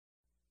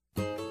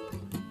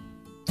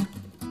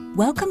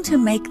Welcome to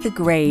Make the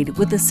Grade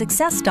with the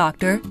Success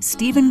Doctor,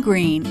 Stephen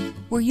Green,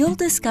 where you'll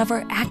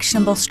discover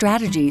actionable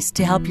strategies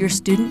to help your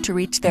student to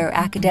reach their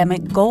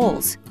academic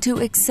goals, to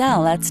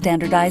excel at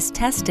standardized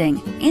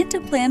testing, and to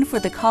plan for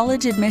the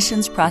college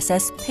admissions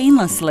process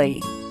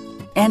painlessly.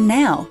 And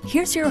now,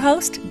 here's your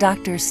host,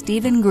 Dr.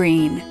 Stephen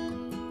Green.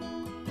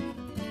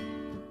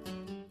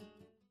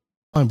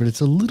 But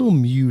it's a little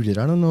muted.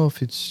 I don't know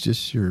if it's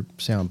just your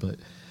sound, but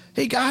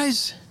hey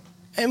guys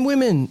and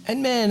women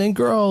and men and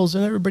girls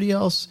and everybody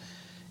else,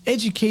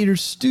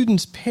 educators,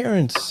 students,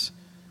 parents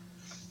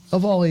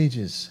of all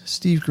ages.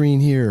 Steve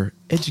Green here,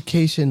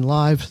 Education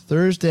Live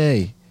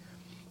Thursday.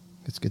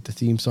 Let's get the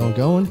theme song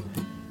going.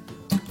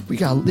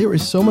 There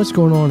is so much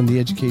going on in the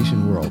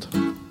education world.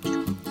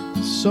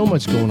 So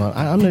much going on.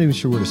 I'm not even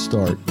sure where to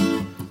start,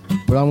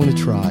 but I'm going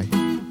to try.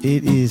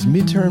 It is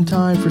midterm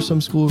time for some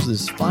schools.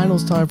 It's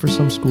finals time for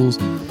some schools.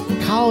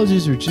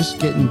 Colleges are just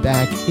getting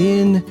back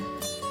in.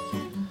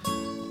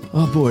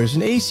 Oh boy, there's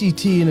an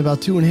ACT in about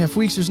 2.5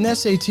 weeks. There's an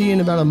SAT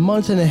in about a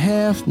month and a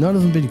half. None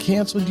of them been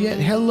canceled yet.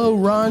 Hello,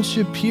 Ron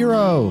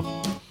Shapiro.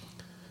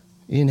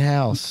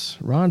 In-house.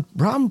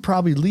 Ron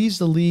probably leads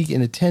the league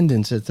in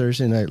attendance at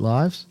Thursday Night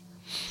Lives.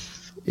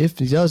 If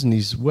he doesn't,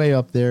 he's way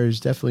up there. He's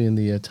definitely in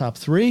the top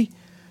 3.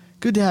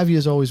 Good to have you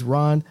as always,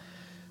 Ron.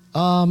 The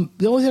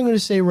only thing I'm going to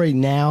say right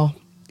now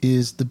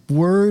is the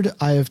word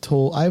I must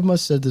have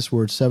said this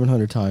word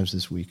 700 times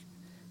this week.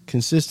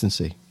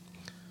 Consistency.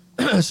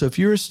 So if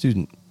you're a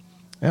student,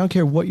 I don't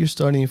care what you're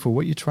studying for,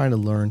 what you're trying to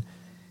learn,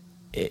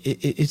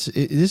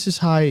 this is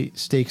high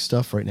stakes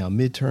stuff right now.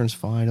 Midterms,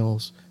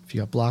 finals, if you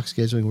got block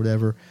scheduling,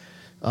 whatever.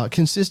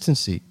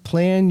 Consistency.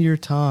 Plan your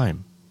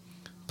time.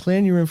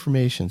 Plan your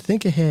information.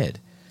 Think ahead.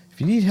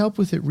 If you need help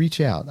with it, reach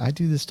out. I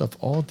do this stuff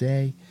all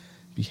day.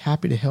 Be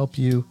happy to help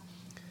you.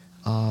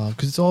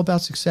 Because it's all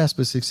about success,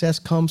 but success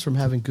comes from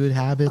having good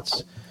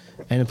habits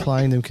and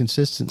applying them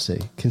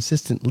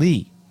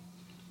consistently.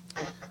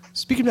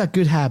 Speaking about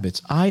good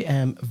habits, I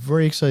am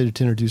very excited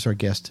to introduce our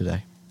guest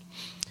today.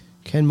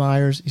 Ken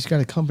Meyers. He's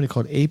got a company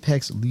called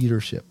Apex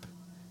Leadership.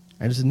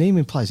 And as the name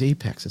implies,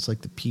 Apex, it's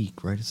like the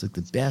peak, right? It's like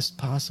the best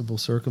possible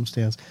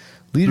circumstance.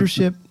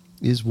 Leadership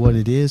is what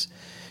it is.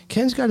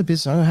 Ken's got a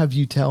business. I don't have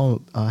you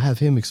have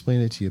him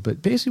explain it to you.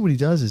 But basically what he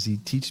does is he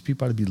teaches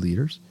people how to be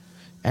leaders.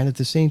 And at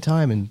the same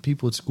time, and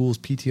people at schools,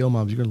 PTO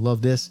moms, you're going to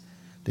love this.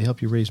 They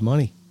help you raise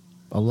money.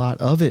 A lot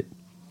of it.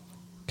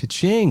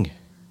 Ka-ching.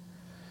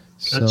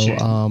 So, I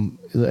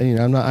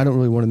don't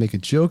really want to make a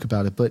joke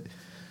about it, but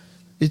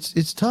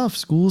it's tough.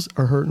 Schools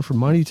are hurting for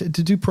money to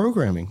do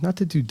programming, not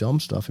to do dumb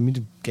stuff. I mean,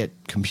 to get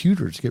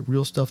computers, to get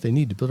real stuff they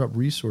need, to build up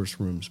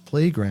resource rooms,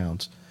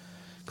 playgrounds,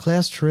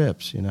 class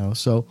trips,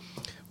 So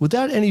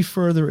without any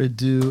further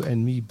ado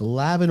and me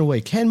blabbing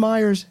away, Ken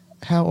Meyers,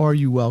 how are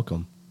you?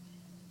 Welcome.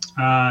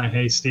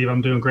 Hey, Steve,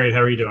 I'm doing great. How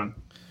are you doing?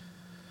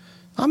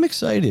 I'm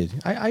excited.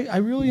 I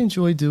really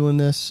enjoy doing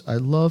this. I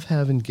love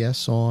having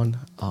guests on.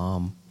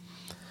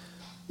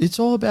 It's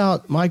all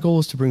about, my goal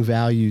is to bring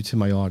value to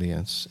my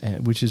audience,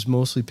 which is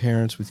mostly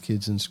parents with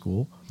kids in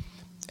school.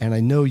 And I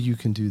know you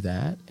can do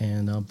that.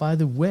 And by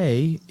the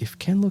way, if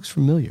Ken looks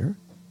familiar,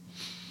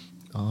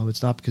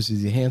 it's not because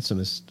he's the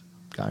handsomest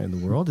guy in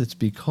the world. It's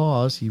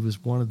because he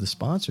was one of the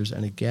sponsors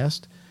and a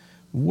guest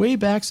way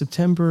back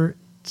September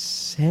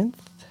 10th.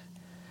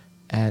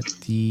 At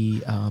the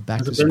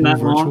back to school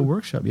virtual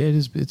workshop. Yeah,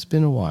 it's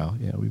been a while.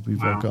 Yeah,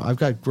 we've wow. I've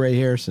got gray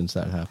hair since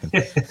that happened.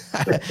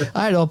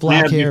 I had all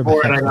black hair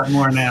before, and I got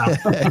more now.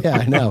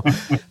 Yeah, I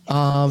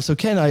know. So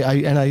Ken,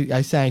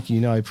 I thank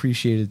you. I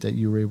appreciated that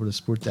you were able to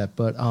support that.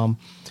 But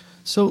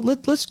so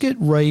let's get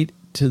right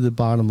to the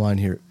bottom line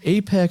here.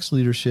 Apex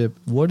Leadership.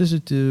 What does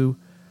it do?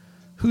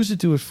 Who's it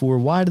do it for?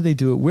 Why do they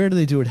do it? Where do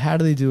they do it? How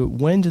do they do it?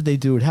 When did they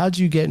do it? How did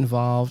you get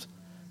involved?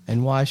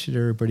 And why should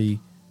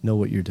everybody know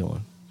what you're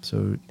doing?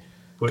 So.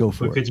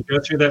 Could you go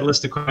through that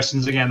list of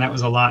questions again? That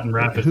was a lot in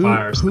rapid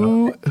fire.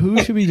 Who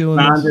should be doing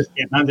this?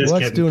 I'm just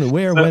What's kidding. Doing it?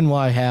 Where, when,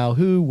 why, how?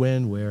 Who,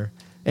 when, where?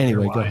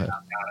 Anyway, go ahead.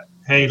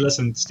 Hey,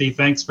 listen, Steve,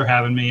 thanks for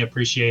having me.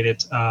 Appreciate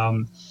it.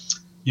 I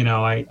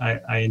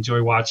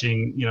enjoy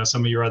watching,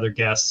 some of your other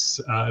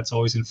guests. It's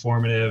always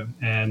informative,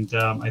 and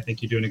I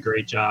think you're doing a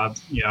great job.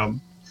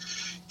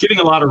 Giving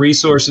a lot of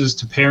resources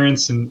to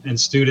parents and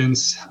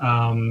students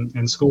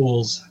and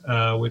schools,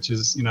 which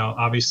is,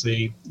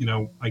 obviously,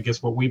 I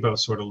guess what we both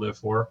sort of live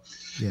for.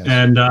 Yes.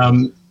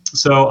 And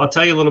so I'll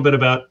tell you a little bit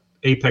about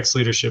Apex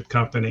Leadership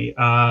Company.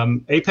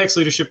 Apex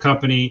Leadership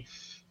Company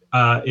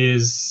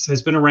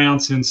has been around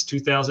since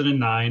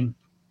 2009.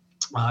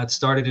 It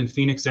started in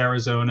Phoenix,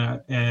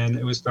 Arizona, and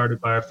it was started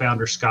by our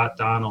founder, Scott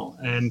Donnell.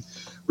 And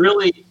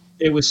really,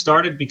 it was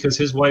started because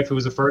his wife, who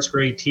was a first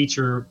grade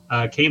teacher,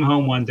 came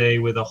home one day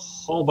with a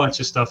whole bunch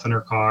of stuff in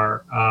her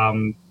car,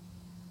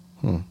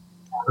 for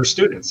her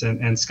students.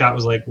 And Scott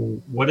was like,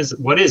 what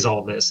is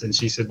all this? And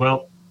she said,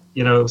 well,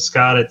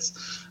 Scott,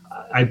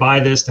 I buy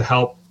this to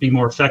help be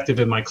more effective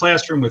in my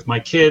classroom with my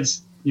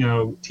kids,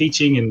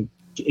 teaching and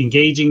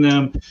engaging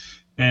them.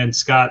 And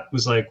Scott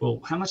was like, well,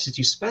 how much did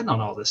you spend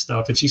on all this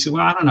stuff? And she said,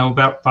 well, I don't know,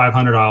 about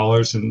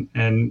 $500. And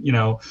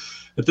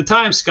at the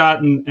time,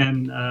 Scott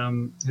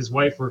and his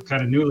wife were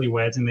kind of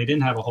newlyweds, and they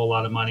didn't have a whole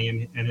lot of money.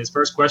 And his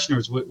first question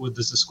was,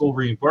 does the school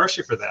reimburse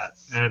you for that?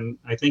 And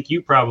I think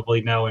you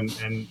probably know,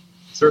 and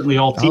certainly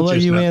all teachers know. I'll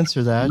let you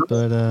answer that,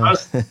 but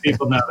most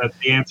people know that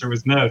the answer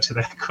was no to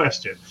that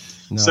question.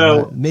 No,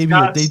 so maybe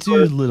they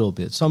do a little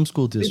bit. Some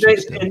school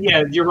districts do. And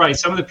yeah, you're right.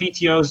 Some of the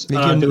PTOs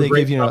they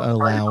give you an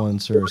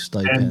allowance or a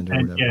stipend or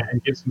whatever. Yeah,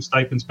 and give some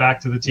stipends back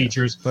to the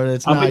teachers. But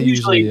it's not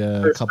usually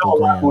a couple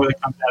grand. Lot more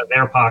that comes out of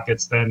their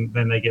pockets than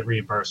they get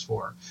reimbursed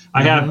for.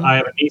 I have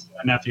a niece and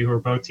a nephew who are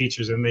both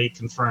teachers, and they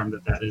confirm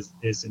that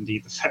is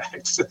indeed the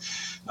fact.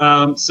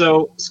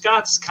 So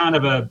Scott's kind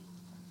of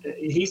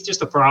he's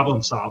just a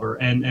problem solver.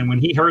 And when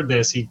he heard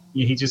this, he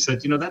just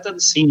said, that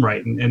doesn't seem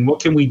right. And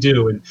what can we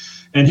do?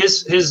 And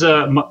his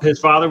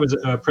father was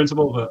a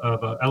principal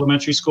of an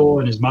elementary school,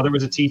 and his mother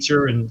was a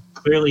teacher. And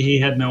clearly he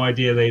had no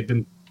idea they'd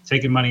been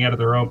taking money out of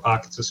their own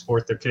pockets to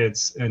support their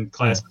kids and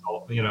classes,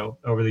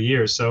 over the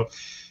years. So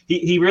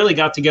he really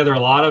got together a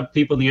lot of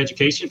people in the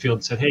education field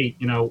and said, hey,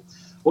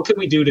 what can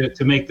we do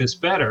to make this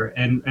better?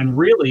 And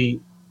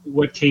really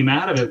what came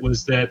out of it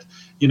was that,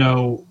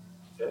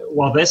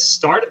 while this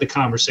started the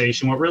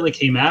conversation, what really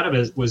came out of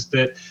it was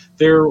that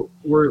there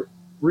were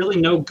really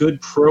no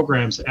good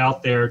programs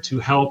out there to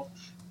help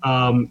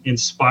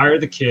inspire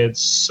the kids,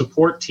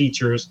 support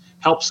teachers,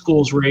 help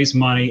schools raise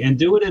money, and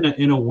do it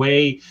in a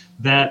way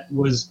that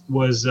was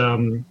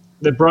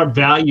that brought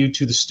value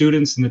to the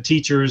students and the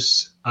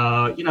teachers.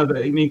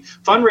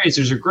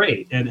 Fundraisers are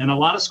great, and a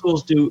lot of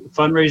schools do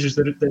fundraisers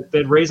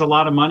that raise a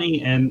lot of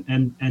money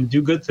and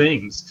do good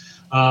things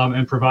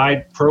and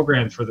provide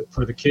programs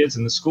for the kids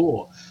in the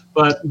school.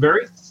 But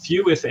very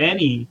few, if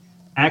any,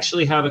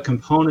 actually have a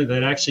component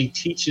that actually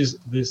teaches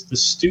the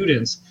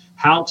students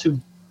how to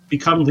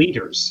become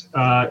leaders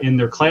in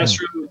their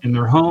classroom, in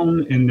their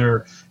home, in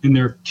their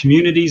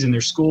communities, in their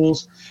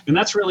schools. And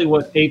that's really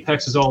what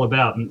Apex is all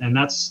about. And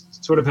that's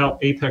sort of how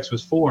Apex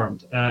was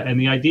formed. And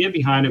the idea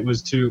behind it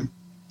was to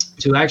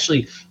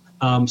actually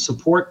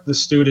support the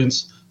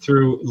students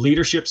through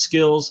leadership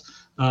skills,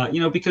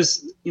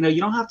 because, you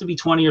don't have to be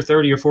 20 or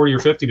 30 or 40 or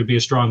 50 to be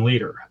a strong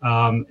leader.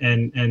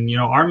 And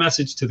our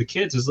message to the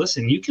kids is,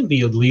 listen, you can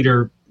be a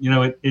leader,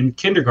 in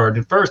kindergarten,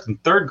 in first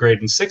and third grade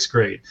and sixth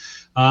grade.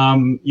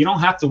 You don't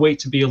have to wait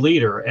to be a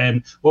leader.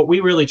 And what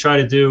we really try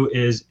to do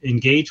is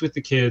engage with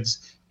the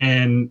kids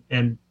and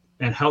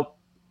help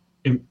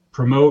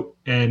promote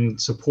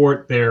and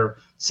support their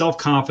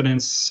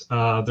self-confidence,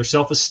 their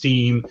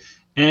self-esteem,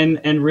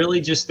 and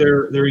really just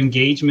their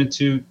engagement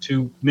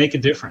to make a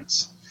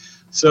difference.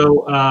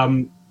 So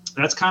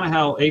that's kind of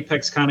how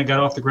Apex kind of got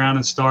off the ground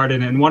and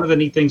started. And one of the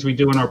neat things we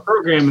do in our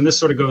program, and this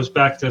sort of goes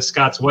back to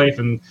Scott's wife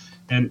and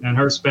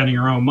her spending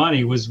her own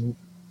money, was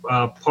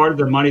part of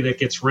the money that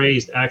gets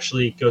raised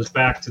actually goes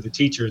back to the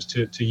teachers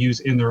to use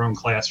in their own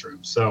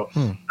classrooms. So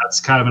that's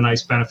kind of a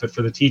nice benefit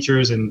for the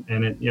teachers, and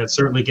it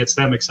certainly gets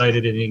them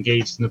excited and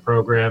engaged in the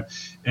program.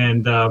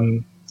 And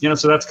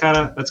so that's kind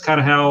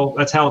of how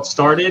it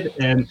started.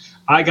 And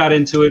I got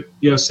into it,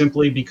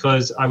 simply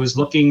because I was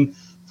looking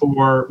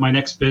for my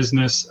next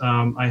business.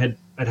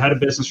 I'd had a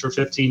business for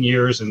 15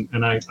 years,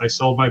 and I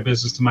sold my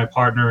business to my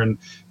partner, and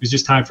it was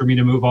just time for me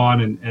to move on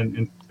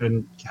and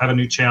have a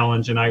new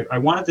challenge. And I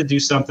wanted to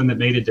do something that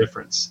made a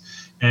difference.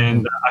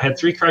 And I had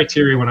 3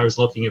 criteria when I was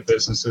looking at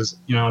businesses.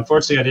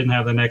 Unfortunately, I didn't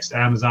have the next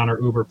Amazon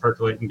or Uber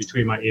percolating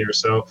between my ears.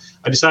 So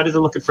I decided to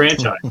look at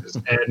franchises.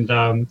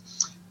 And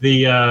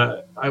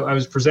I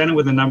was presented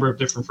with a number of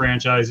different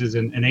franchises,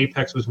 and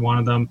Apex was one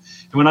of them.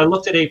 And when I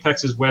looked at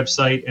Apex's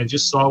website and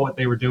just saw what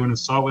they were doing and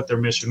saw what their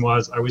mission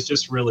was, I was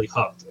just really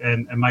hooked.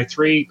 And my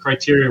 3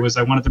 criteria was,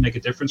 I wanted to make a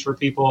difference for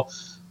people.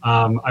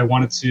 I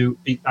wanted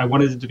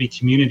it to be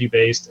community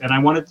based, and I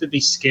wanted it to be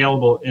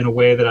scalable in a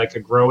way that I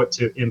could grow it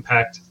to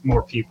impact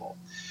more people.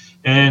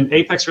 And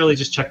Apex really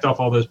just checked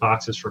off all those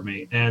boxes for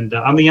me. And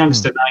I'm the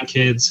youngest of 9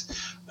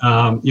 kids.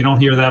 You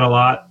don't hear that a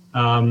lot.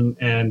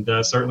 And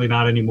certainly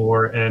not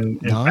anymore.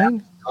 And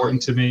 9?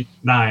 Important to me.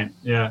 9.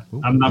 Yeah.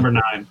 Ooh. I'm number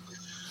 9.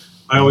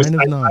 I always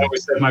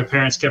said my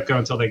parents kept going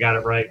until they got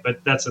it right, but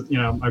that's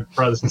my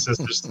brothers and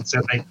sisters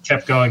said they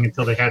kept going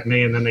until they had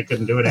me, and then they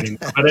couldn't do it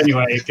anymore. But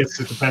anyway, it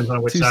depends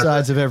on which 2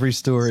 sides of every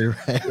story,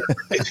 right?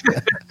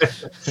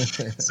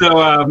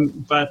 So,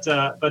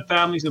 but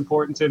family's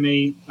important to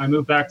me. I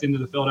moved back into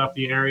the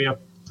Philadelphia area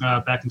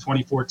back in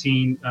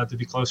 2014 to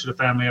be closer to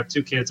family. I have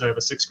 2 kids. I have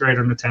a 6th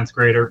grader and a 10th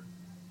grader.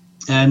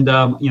 And,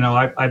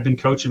 I've been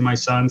coaching my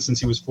son since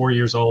he was 4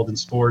 years old in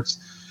sports,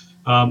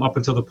 up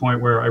until the point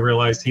where I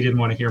realized he didn't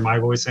want to hear my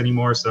voice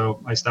anymore.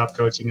 So I stopped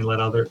coaching and let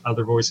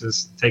other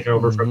voices take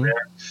over from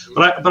there.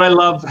 But I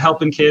love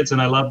helping kids,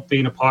 and I love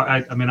being a part.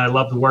 I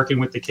love working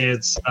with the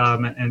kids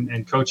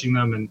and coaching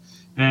them.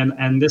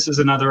 And this is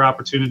another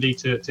opportunity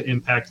to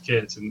impact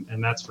kids.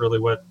 And that's really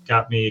what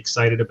got me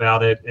excited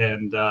about it.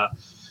 And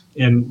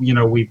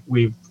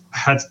we've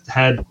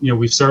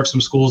we've served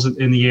some schools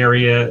in the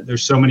area.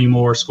 There's so many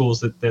more schools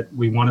that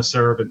we want to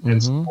serve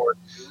and support.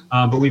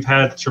 But we've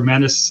had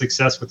tremendous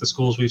success with the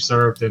schools we've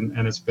served,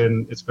 and it's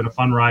been a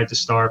fun ride to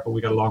start, but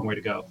we got a long way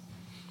to go.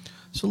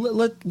 So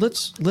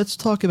let's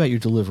talk about your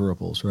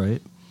deliverables,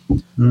 right?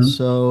 Mm-hmm.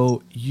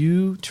 So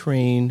you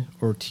train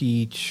or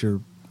teach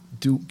or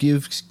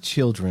give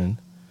children.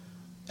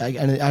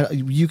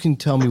 You can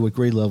tell me what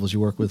grade levels you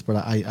work with, but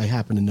I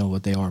happen to know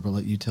what they are. But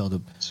let you tell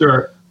the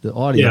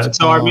audience. Yeah.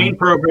 So our main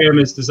program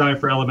is designed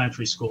for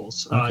elementary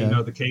schools. Okay.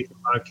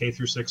 The K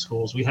through 6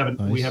 schools. We have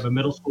a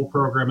middle school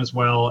program as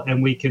well,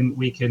 and we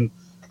can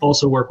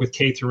also work with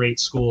K through 8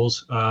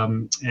 schools.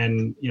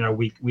 And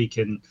we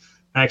can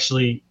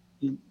actually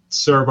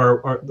serve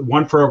our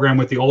one program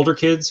with the older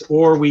kids,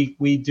 or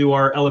we do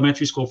our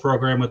elementary school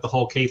program with the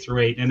whole K through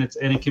 8, and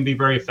it can be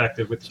very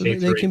effective with the K through 8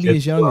 kids. They can be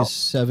as young as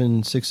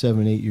 6,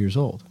 7, 8 years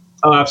old.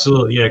 Oh,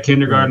 absolutely, yeah.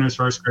 Kindergartners,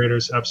 right. First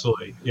graders,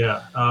 absolutely,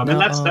 yeah. And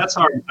that's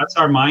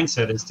our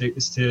mindset is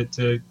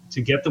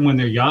to get them when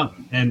they're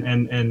young,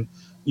 and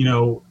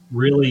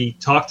really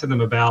talk to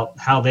them about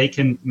how they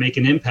can make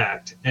an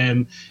impact,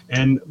 and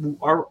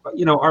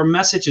our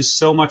message is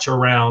so much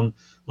around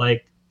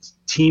like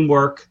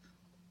teamwork,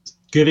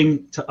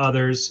 giving to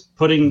others,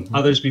 putting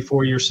others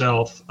before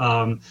yourself.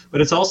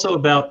 But it's also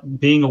about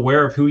being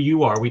aware of who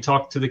you are. We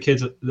talked to the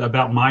kids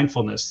about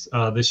mindfulness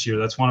this year.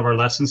 That's one of our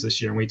lessons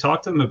this year. And we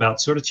talked to them about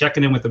sort of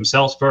checking in with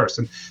themselves first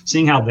and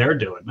seeing how they're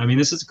doing. I mean,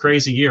 this is a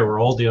crazy year. We're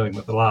all dealing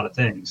with a lot of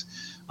things.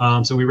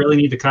 So we really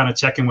need to kind of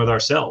check in with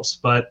ourselves.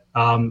 But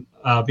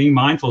being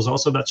mindful is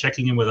also about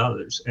checking in with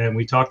others. And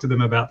we talked to them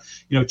about,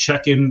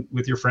 check in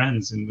with your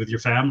friends and with your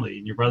family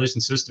and your brothers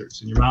and sisters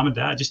and your mom and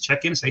dad. Just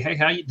check in and say, hey,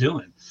 how you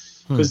doing?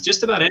 Because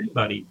just about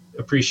anybody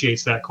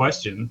appreciates that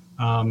question,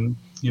 and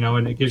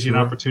it gives you an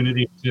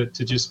opportunity to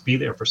just be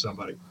there for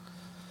somebody.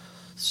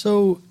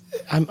 So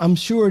I'm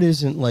sure it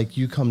isn't like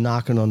you come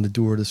knocking on the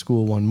door of the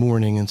school one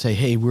morning and say,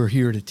 hey, we're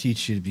here to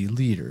teach you to be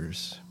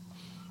leaders.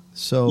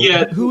 So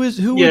I do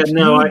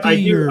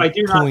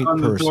knock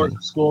on the door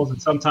of schools, and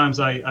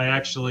sometimes I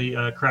actually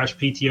crash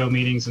PTO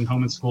meetings and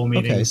home and school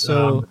meetings. Okay,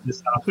 so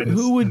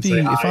who would be,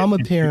 if I'm a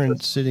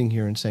parent sitting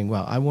here and saying,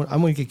 well, I'm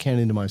going to get Ken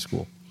into my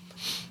school,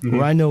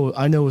 or I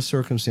know a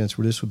circumstance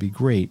where this would be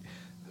great.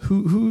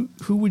 Who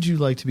would you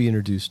like to be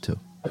introduced to?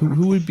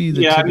 Who would be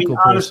the typical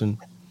person?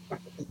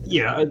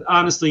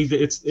 Honestly,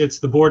 it's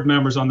the board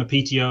members on the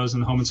PTOs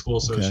and the home and school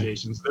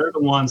associations. Okay. They're the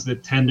ones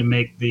that tend to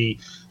make the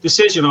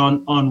decision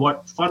on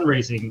what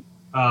fundraising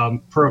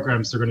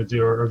programs they're going to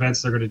do or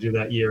events they're going to do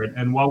that year.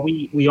 And while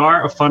we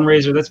are a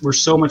fundraiser, we're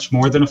so much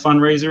more than a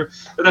fundraiser.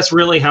 But that's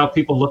really how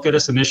people look at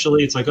us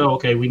initially. It's like, oh,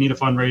 okay, we need a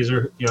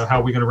fundraiser. How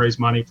are we going to raise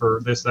money for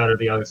this, that, or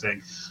the other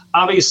thing?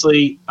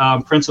 Obviously,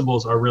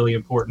 principals are really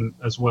important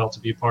as well to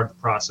be a part of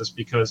the process,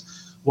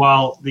 because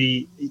while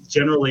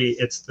generally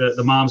it's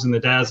the moms and the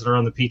dads that are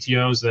on the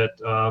PTOs that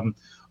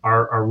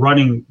are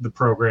running the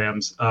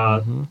programs,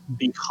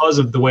 because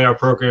of the way our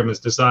program is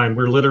designed,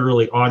 we're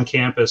literally on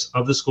campus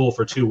of the school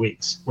for 2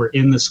 weeks. We're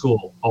in the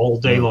school all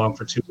day long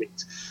for 2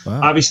 weeks. Wow.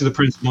 Obviously, the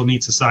principal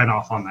needs to sign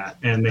off on that,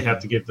 and they have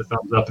to give the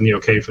thumbs up and the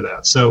okay for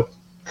that. So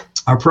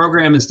our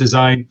program is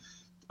designed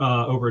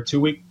over a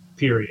 2-week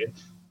period.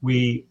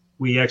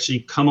 We actually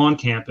come on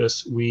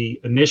campus. We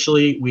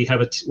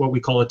have what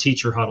we call a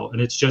teacher huddle, and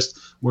it's just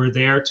we're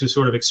there to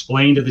sort of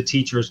explain to the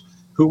teachers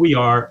who we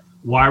are,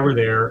 why we're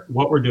there,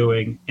 what we're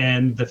doing,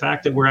 and the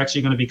fact that we're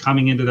actually going to be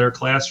coming into their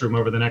classroom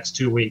over the next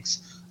 2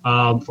 weeks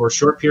for a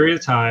short period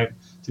of time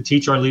to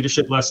teach our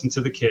leadership lesson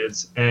to the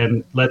kids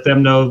and let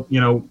them know,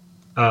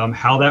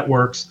 how that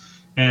works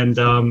and,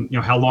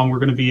 how long we're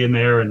going to be in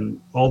there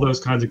and all those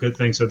kinds of good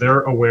things. So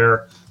they're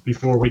aware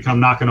before we come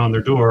knocking on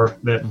their door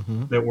that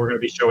we're going to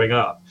be showing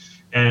up.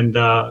 And,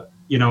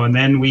 and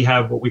then we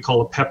have what we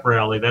call a pep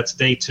rally. That's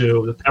day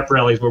 2. The pep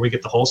rally is where we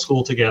get the whole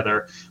school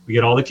together. We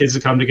get all the kids to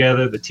come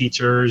together, the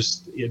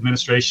teachers, the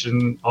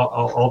administration,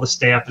 all the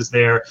staff is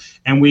there.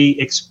 And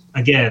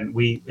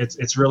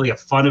it's really a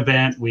fun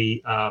event.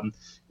 We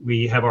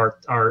have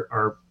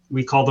our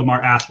we call them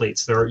our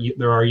athletes. They're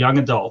our young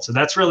adults. And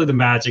that's really the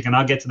magic. And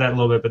I'll get to that in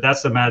a little bit, but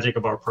that's the magic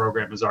of our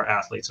program is our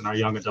athletes and our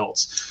young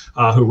adults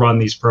who run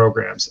these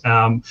programs.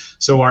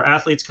 So our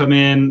athletes come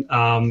in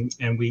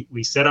and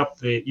we set up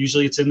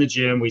usually it's in the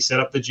gym. We set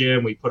up the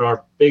gym. We put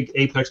our big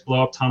Apex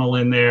blow up tunnel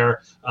in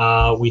there.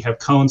 We have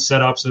cones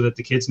set up so that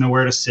the kids know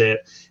where to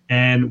sit.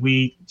 And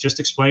we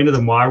just explain to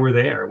them why we're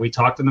there. We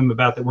talk to them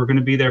about that we're going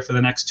to be there for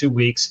the next 2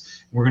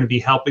 weeks. We're going to be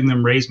helping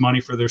them raise money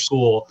for their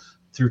school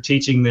through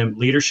teaching them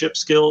leadership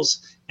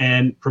skills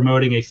and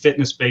promoting a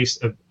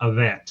fitness-based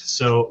event.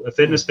 So a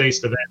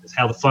fitness-based event is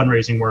how the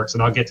fundraising works,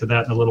 and I'll get to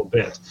that in a little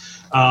bit.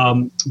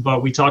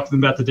 But we talk to them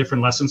about the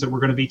different lessons that we're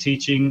going to be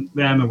teaching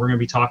them, and we're going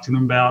to be talking to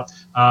them about.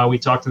 We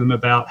talk to them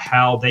about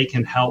how they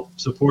can help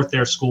support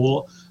their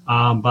school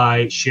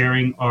by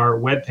sharing our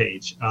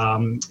webpage.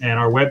 And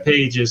our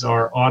webpage is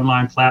our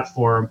online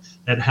platform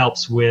that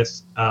helps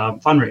with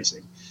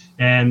fundraising.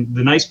 And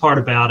the nice part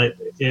about it,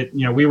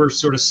 we were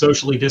sort of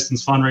socially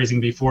distanced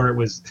fundraising before it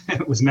was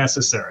it was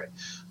necessary.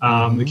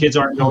 The kids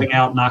aren't going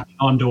out knocking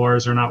on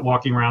doors or not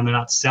walking around. They're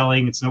not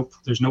selling.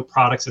 There's no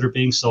products that are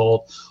being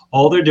sold.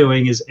 All they're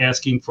doing is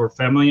asking for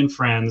family and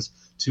friends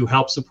to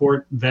help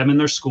support them in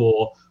their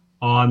school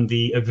on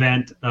the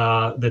event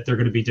that they're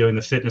going to be doing,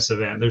 the fitness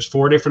event. There's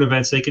 4 different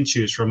events they can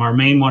choose from. Our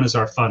main one is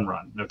our fun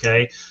run.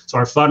 Okay, so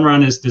our fun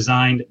run is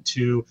designed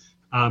to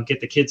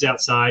get the kids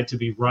outside to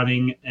be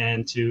running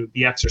and to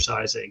be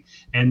exercising.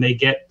 And they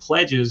get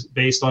pledges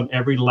based on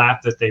every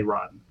lap that they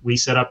run. We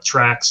set up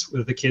tracks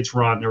where the kids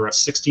run. They're a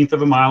 16th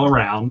of a mile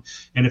around.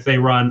 And if they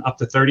run up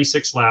to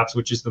 36 laps,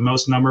 which is the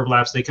most number of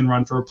laps they can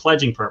run for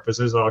pledging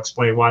purposes, I'll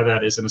explain why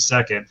that is in a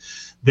second,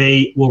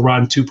 they will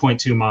run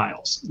 2.2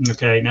 miles.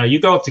 Okay. Now you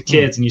go up to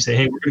kids and you say,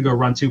 hey, we're going to go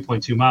run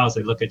 2.2 miles.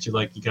 They look at you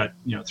like you got,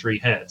 3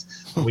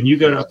 heads. But when you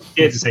go to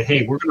kids and say,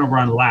 hey, we're going to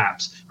run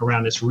laps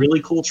around this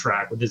really cool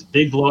track with this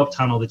big blow up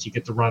tunnel that you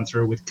get to run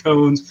through with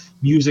cones,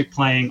 music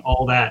playing,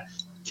 all that.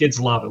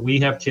 Kids love it. We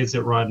have kids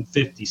that run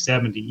 50,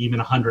 70, even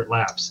 100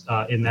 laps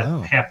in that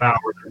half hour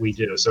that we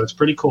do. So it's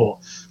pretty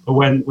cool. But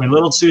when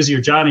little Susie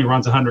or Johnny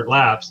runs 100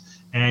 laps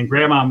and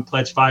grandma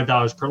pledged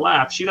 $5 per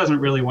lap, she doesn't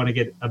really want to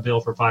get a bill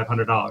for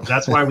 $500.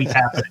 That's why we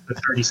cap it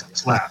at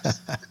 36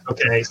 laps.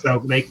 Okay, so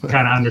they can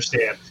kind of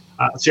understand.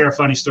 Share a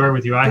funny story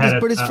with you.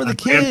 But it's for the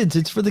kids.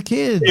 It's for the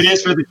kids. It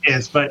is for the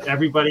kids, but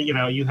everybody,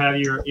 you have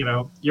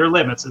your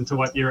limits into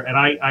what you're. And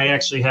I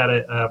actually had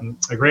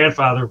a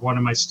grandfather of one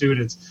of my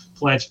students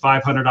pledge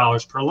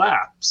 $500 per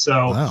lap.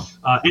 So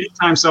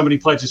anytime somebody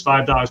pledges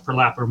 $5 per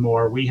lap or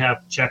more, we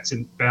have checks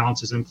and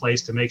balances in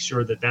place to make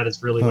sure that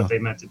is really what they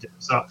meant to do.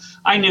 So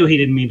I knew he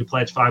didn't mean to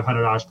pledge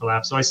 $500 per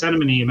lap. So I sent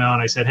him an email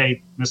and I said,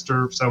 hey,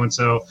 Mr.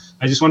 So-and-so,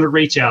 I just wanted to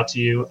reach out to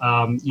you.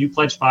 You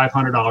pledged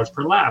 $500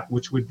 per lap,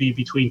 which would be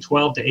between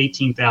 $12,000 to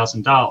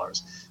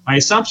 $18,000. My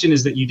assumption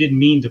is that you didn't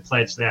mean to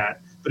pledge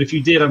that. But if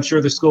you did, I'm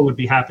sure the school would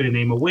be happy to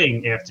name a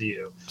wing after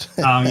you.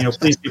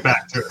 Please get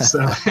back to us.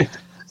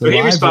 So he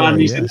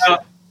responded. He said, "No."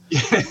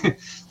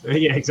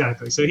 Yeah,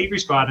 exactly. So he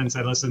responded and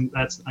said, "Listen,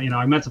 that's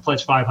I meant to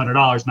pledge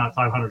 $500, not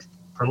 $500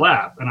 per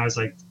lap." And I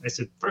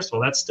said, first of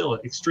all, that's still an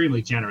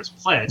extremely generous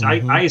pledge.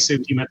 I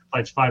assumed he meant to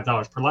pledge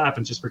 $5 per lap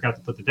and just forgot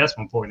to put the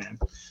decimal point in.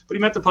 But he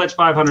meant to pledge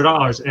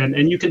 $500,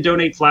 and you can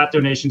donate flat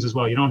donations as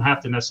well. You don't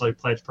have to necessarily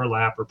pledge per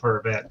lap or per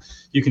event.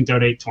 You can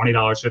donate $20,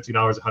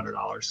 $50,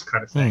 $100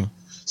 kind of thing.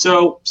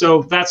 So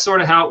that's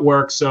sort of how it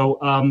works. So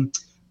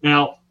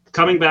now,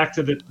 coming back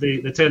to the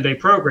 10-day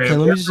program. Okay,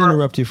 let me just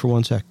interrupt you for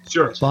 1 sec.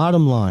 Sure.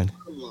 Bottom line,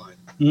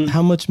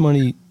 how much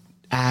money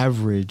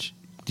average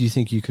do you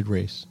think you could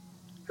raise?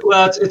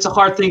 Well, it's a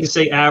hard thing to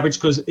say average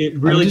because it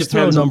really just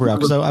depends. Throw a number out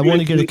because I want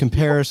to get a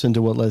comparison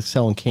to what like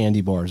selling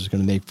candy bars is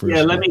going to make for.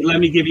 Yeah, let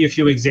me give you a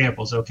few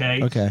examples.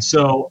 Okay. Okay.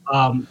 So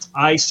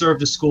I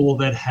served a school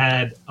that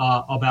had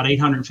about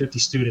 850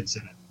 students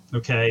in it.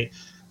 Okay.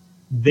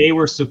 They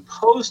were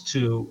supposed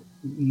to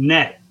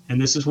net. And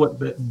this is what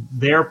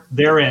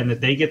their end that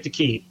they get to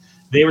keep.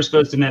 They were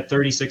supposed to net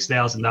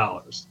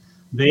 $36,000.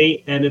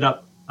 They ended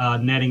up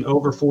netting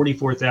over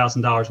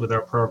 $44,000 with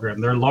our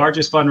program. Their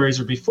largest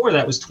fundraiser before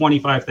that was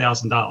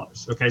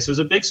 $25,000. Okay, so it was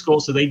a big school,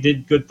 so they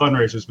did good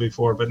fundraisers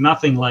before, but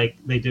nothing like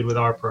they did with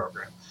our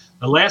program.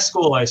 The last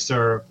school I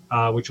served,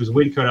 which was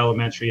Wyncote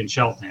Elementary in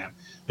Cheltenham,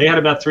 they had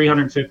about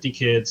 350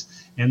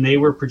 kids, and they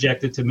were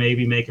projected to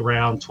maybe make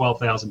around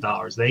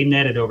 $12,000. They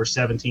netted over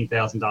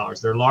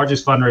 $17,000. Their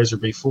largest fundraiser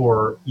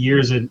before,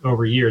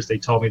 over years, they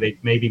told me they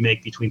maybe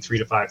make between $3,000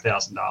 to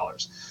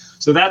 $5,000.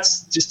 So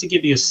that's just to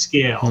give you a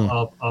scale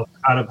of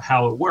kind of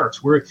how it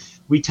works.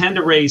 We tend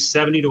to raise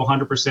 70 to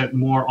 100%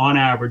 more on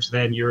average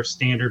than your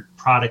standard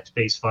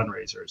product-based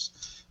fundraisers.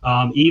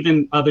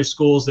 Even other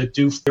schools that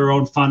do their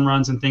own fun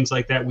runs and things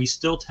like that, we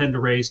still tend to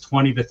raise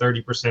 20 to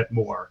 30%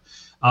 more.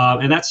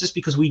 And that's just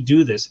because we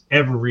do this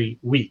every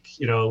week,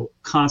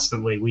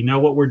 constantly. We know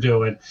what we're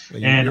doing.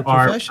 And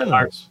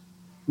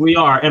we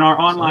are. And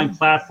our online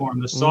platform,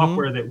 the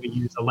software that we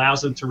use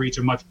allows them to reach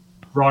a much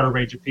broader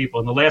range of people.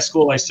 In the last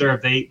school I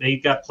served,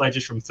 they got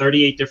pledges from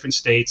 38 different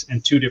states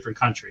and 2 different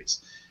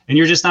countries. And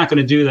you're just not going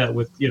to do that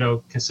with,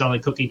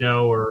 selling cookie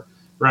dough or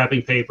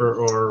wrapping paper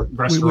or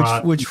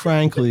restaurant. Which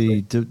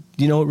frankly, do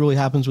you know what really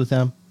happens with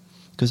them?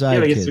 Because I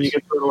have kids. So you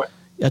get thrown away.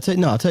 I'll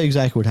tell you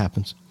exactly what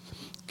happens.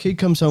 Kid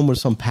comes home with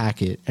some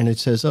packet and it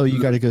says, oh,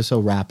 you got to go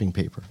sell wrapping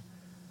paper.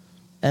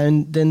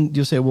 And then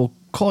you'll say, well,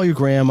 call your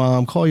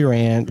grandma, call your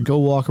aunt, go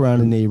walk around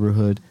the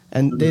neighborhood.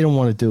 And they don't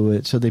want to do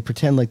it, so they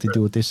pretend like they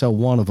do it. They sell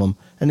one of them,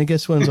 and then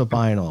guess who ends up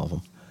buying all of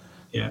them?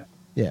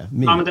 Yeah,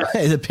 me.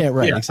 The parent,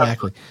 right,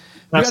 exactly.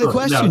 We got a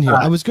question here.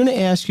 I was going to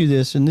ask you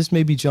this, and this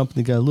may be jumping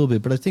the gun a little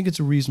bit, but I think it's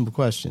a reasonable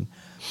question.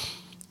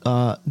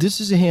 This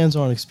is a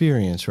hands-on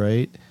experience,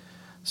 right?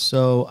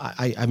 So,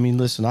 I mean,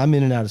 listen, I'm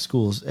in and out of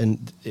schools,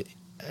 and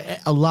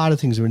a lot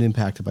of things have been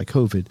impacted by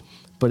COVID,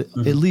 but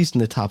at least in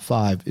the top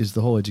 5 is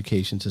the whole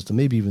education system,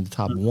 maybe even the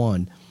top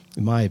 1,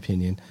 in my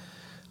opinion.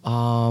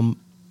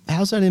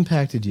 How's that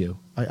impacted you?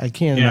 I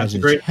can't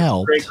imagine it's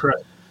helped.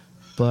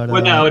 But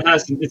no, it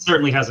hasn't. It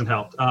certainly hasn't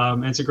helped.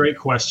 It's a great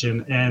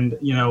question, and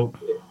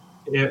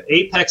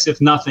Apex,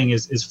 if nothing,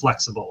 is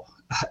flexible.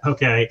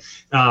 Okay.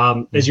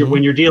 As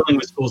when you're dealing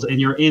with schools and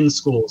you're in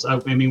schools,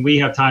 I mean, we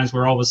have times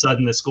where all of a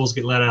sudden the schools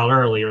get let out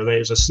early or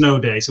there's a snow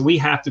day. So we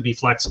have to be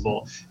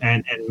flexible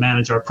and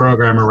manage our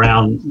program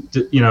around,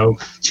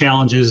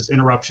 challenges,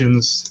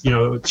 interruptions,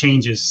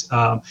 changes.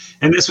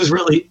 And this was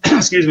really,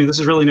 excuse me, this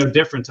is really no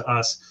different to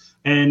us.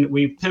 And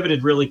we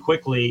pivoted really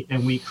quickly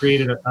and we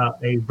created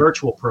a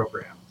virtual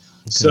program.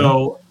 Okay.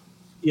 So,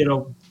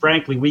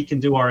 frankly, we can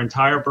do our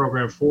entire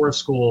program for a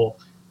school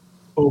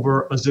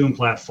over a Zoom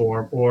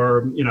platform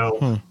or,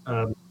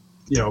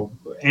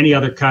 any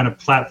other kind of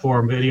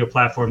platform, video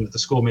platform that the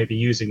school may be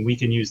using. We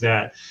can use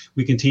that.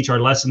 We can teach our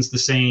lessons the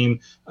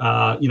same.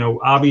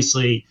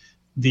 Obviously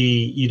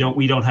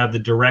we don't have the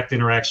direct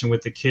interaction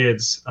with the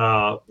kids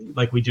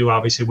like we do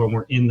obviously when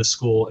we're in the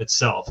school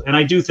itself. And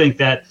I do think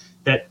that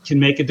can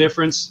make a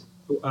difference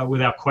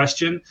without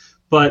question.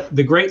 But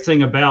the great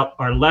thing about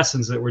our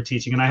lessons that we're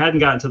teaching, and I hadn't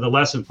gotten to the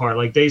lesson part,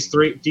 like days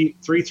 3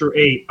 through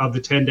 8 of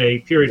the 10-day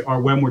period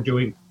are when we're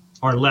doing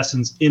our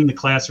lessons in the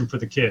classroom for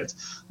the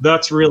kids.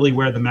 That's really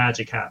where the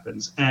magic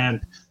happens.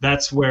 And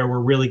that's where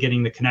we're really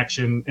getting the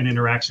connection and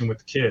interaction with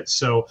the kids.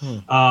 So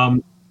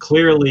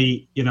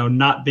clearly,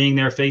 not being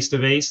there face to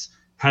face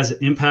has an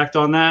impact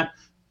on that.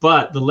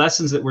 But the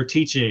lessons that we're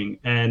teaching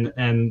and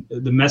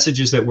the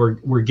messages that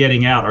we're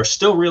getting out are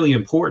still really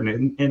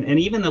important and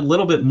even a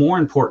little bit more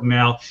important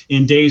now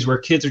in days where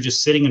kids are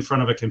just sitting in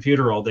front of a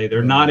computer all day.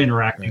 They're not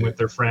interacting with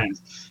their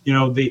friends.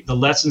 The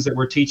lessons that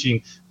we're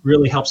teaching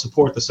really help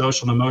support the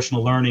social and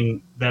emotional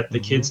learning that the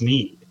kids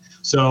need.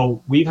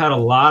 So we've had a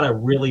lot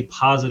of really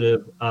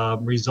positive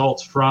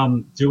results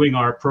from doing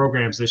our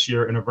programs this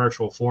year in a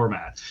virtual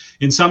format.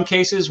 In some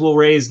cases, we'll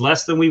raise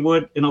less than we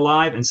would in a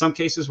live. In some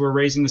cases, we're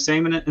raising the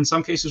same. And in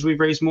some cases, we've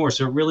raised more.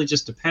 So it really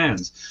just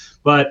depends.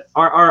 But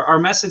our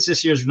message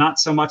this year is not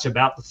so much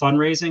about the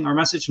fundraising. Our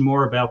message is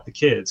more about the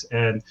kids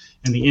and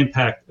the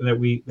impact that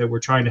we're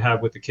trying to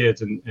have with the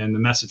kids and the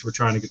message we're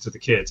trying to get to the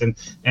kids. And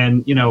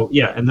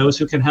those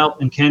who can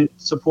help and can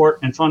support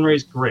and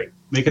fundraise, great.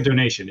 Make a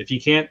donation. If you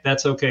can't,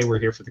 that's okay. We're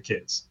here for the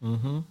kids.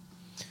 Mm-hmm.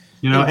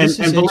 And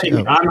believe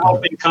me, I'm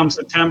hoping come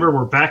September,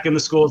 we're back in the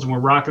schools and we're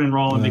rocking and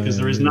rolling because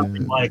there is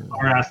nothing like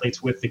our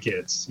athletes with the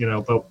kids,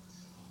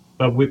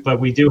 but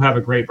we do have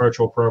a great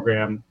virtual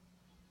program,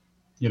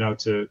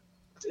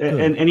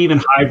 and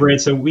even hybrid.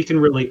 So we can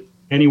really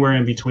anywhere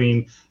in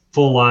between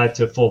full live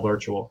to full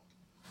virtual.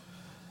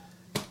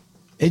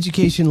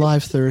 Education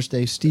Live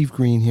Thursday, Steve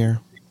Green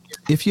here.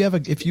 If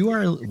you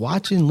are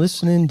watching,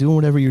 listening, doing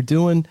whatever you're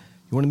doing,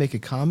 you want to make a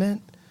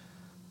comment,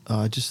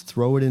 just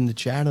throw it in the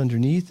chat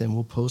underneath and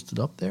we'll post it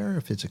up there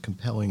if it's a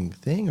compelling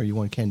thing or you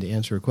want Ken to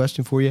answer a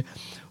question for you.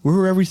 We're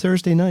here every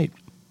Thursday night.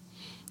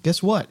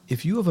 Guess what?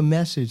 If you have a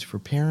message for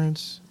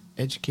parents,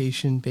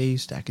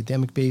 education-based,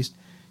 academic-based,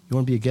 you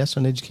want to be a guest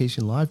on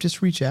Education Live,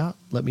 just reach out.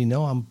 Let me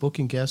know. I'm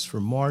booking guests for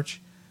March,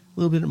 a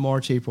little bit of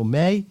March, April,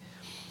 May.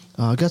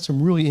 I've got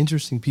some really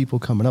interesting people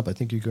coming up I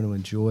think you're going to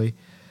enjoy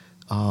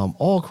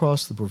all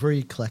across the board. Very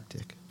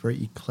eclectic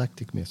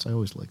mix. I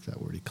always like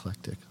that word,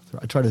 eclectic.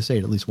 I try to say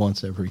it at least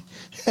once every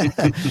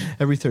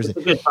Thursday. It's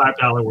a good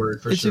 $5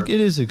 word for sure.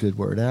 It is a good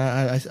word. And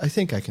I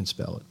think I can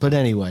spell it. But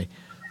anyway,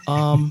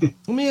 let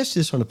me ask you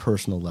this on a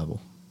personal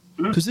level.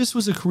 Because this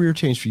was a career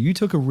change for you. You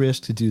took a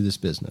risk to do this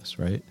business,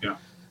 right? Yeah.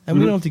 And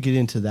we don't have to get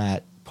into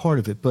that part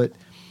of it. But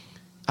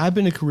I've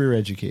been a career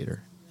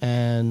educator.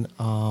 And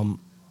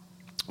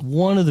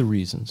one of the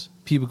reasons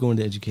people go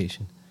into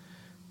education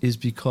is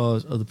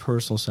because of the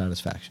personal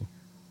satisfaction.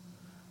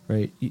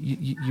 Right,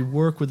 you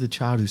work with a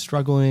child who's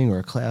struggling or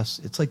a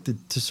class. It's like the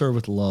to serve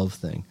with love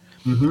thing,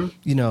 and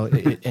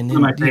then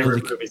my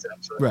favorite movies,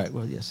 actually. Right.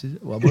 Well, yes.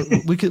 Well,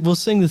 we'll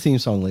sing the theme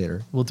song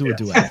later. We'll do a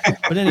duet.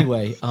 But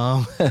anyway,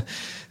 so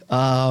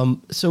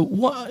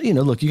what?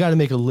 Look, you got to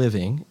make a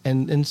living,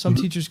 and some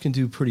teachers can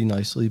do pretty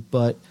nicely.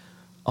 But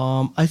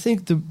I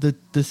think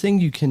the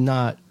thing you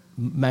cannot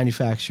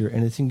manufacture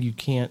and the thing you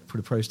can't put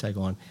a price tag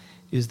on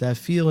is that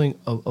feeling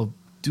of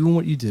doing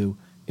what you do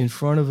in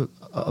front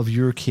of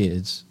your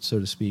kids, so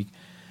to speak,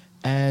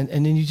 and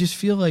then you just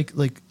feel like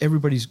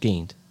everybody's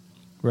gained,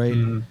 right?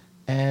 Mm-hmm.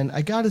 And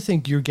I got to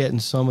think you're getting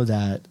some of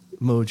that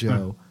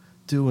mojo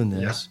doing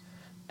this.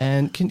 Yeah.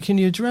 And can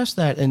you address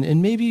that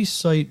and maybe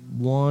cite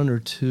one or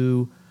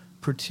two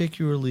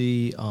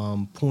particularly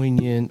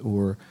poignant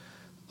or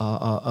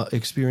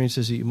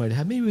experiences that you might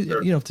have? Maybe you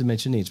don't have to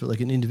mention names, but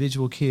like an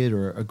individual kid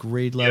or a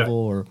grade level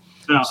or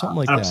something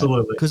like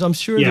absolutely. that. Because I'm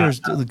sure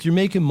you're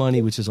making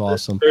money, which is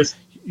awesome.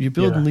 You're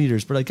building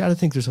leaders, but I got to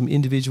think there's some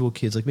individual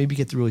kids, like maybe you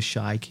get the really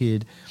shy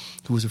kid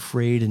who was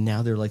afraid and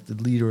now they're like the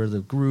leader of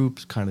the group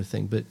kind of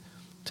thing. But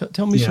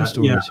tell me some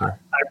stories here.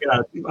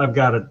 I've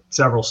got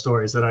several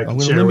stories that I can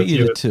share with you. I'm going to limit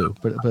you to two,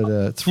 but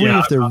three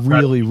if they're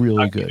really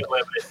good.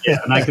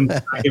 And I can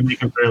make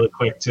them fairly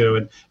quick too.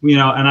 And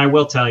and I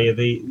will tell you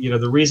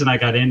the reason I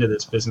got into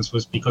this business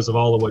was because of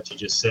all of what you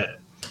just said.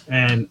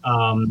 And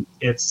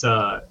it's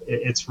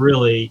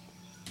really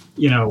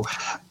you know,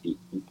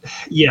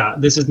 yeah,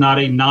 this is not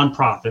a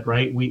nonprofit,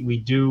 right? We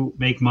do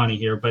make money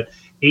here, but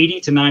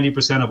 80 to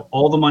 90% of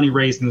all the money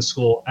raised in the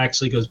school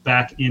actually goes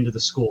back into the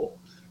school.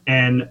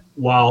 And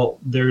while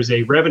there's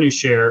a revenue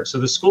share, so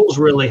the schools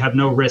really have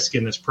no risk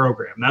in this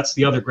program. That's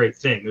the other great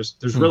thing.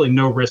 There's really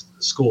no risk to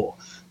the school.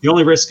 The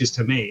only risk is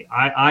to me.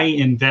 I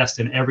invest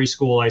in every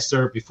school I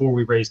serve before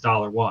we raise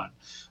 $1.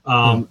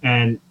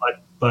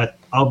 But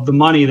of the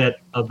money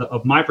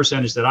of my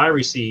percentage that I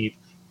receive,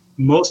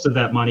 most of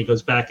that money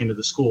goes back into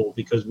the school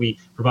because we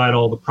provide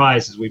all the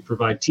prizes. We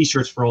provide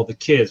T-shirts for all the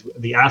kids,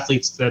 the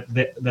athletes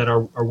that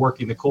are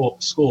working the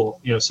school,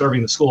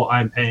 serving the school.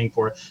 I'm paying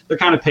for it. They're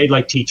kind of paid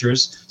like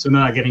teachers, so they're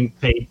not getting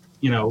paid,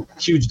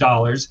 huge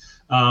dollars.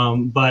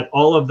 But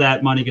all of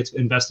that money gets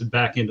invested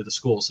back into the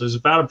school. So there's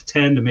about a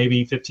 10 to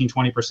maybe 15,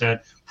 20%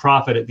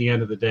 profit at the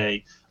end of the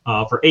day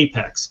for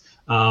Apex.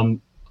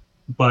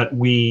 But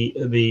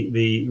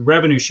the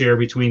revenue share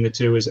between the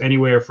two is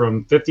anywhere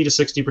from 50 to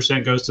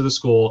 60% goes to the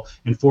school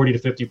and 40 to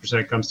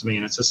 50% comes to me.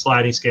 And it's a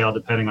sliding scale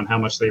depending on how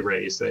much they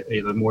raise.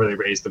 The more they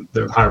raise,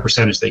 the higher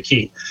percentage they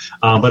keep.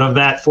 But of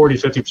that 40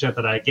 to 50%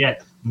 that I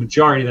get, the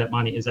majority of that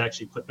money is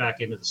actually put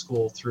back into the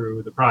school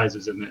through the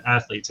prizes and the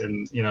athletes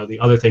and, the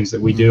other things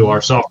that we do,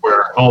 our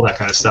software, all that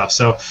kind of stuff.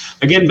 So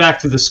again, back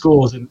to the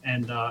schools and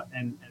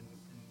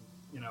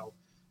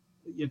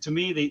to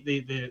me,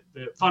 the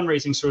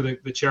fundraising sort of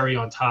the cherry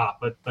on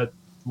top, but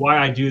why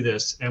I do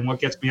this and what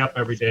gets me up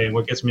every day and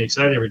what gets me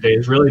excited every day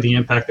is really the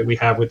impact that we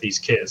have with these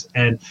kids.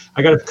 And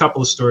I got a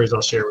couple of stories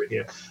I'll share with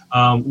you.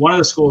 One of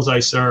the schools I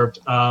served,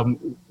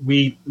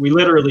 we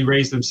literally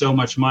raised them so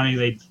much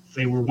money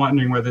they were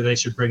wondering whether they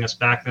should bring us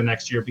back the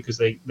next year because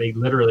they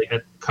literally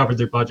had covered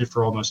their budget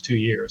for almost 2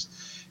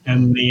 years.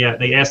 And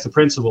they asked the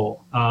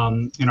principal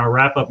in our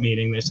wrap-up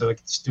meeting. They said,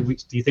 do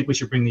you think we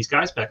should bring these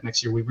guys back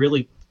next year?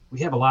 We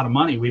have a lot of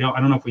money.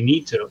 I don't know if we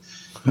need to.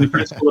 And the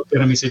principal looked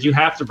at him. He said, you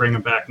have to bring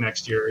them back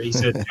next year. He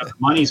said, the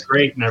money's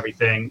great and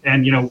everything.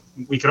 And,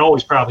 we could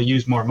always probably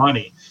use more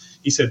money.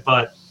 He said,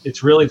 but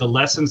it's really the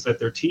lessons that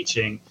they're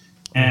teaching.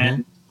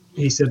 And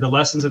he said, the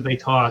lessons that they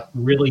taught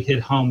really hit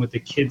home with the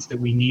kids that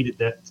we needed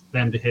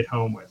them to hit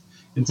home with.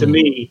 And to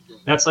me,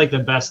 that's like the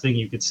best thing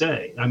you could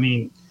say. I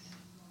mean,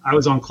 I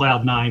was on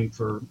cloud nine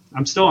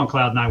I'm still on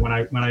cloud nine when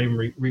I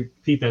even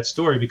repeat that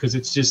story because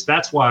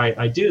that's why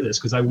I do this,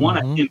 because I want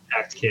to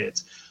impact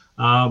kids.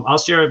 I'll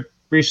share a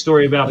brief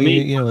story about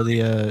me.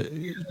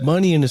 The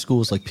money in the school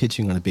is like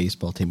pitching on a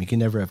baseball team. You can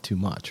never have too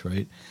much,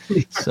 right?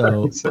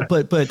 So,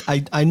 exactly. but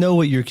I know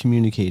what you're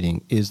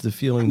communicating is the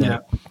feeling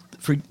that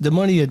for the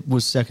money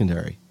was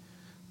secondary.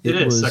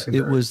 It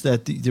was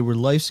that there were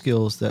life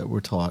skills that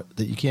were taught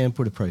that you can't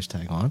put a price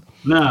tag on.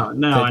 No.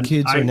 That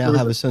kids now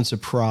have a sense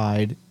of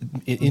pride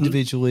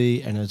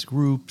individually and as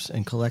groups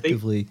and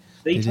collectively.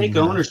 They take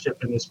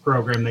ownership in this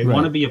program. They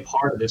want to be a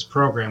part of this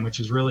program, which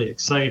is really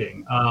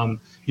exciting.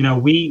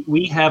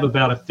 We have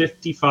about a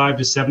 55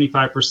 to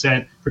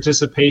 75%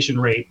 participation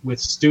rate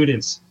with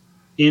students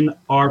in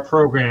our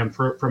program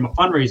from a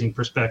fundraising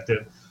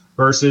perspective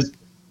versus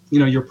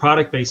your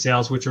product-based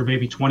sales, which are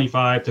maybe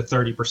 25 to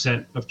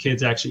 30% of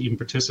kids actually even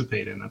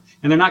participate in them.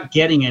 And they're not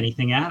getting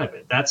anything out of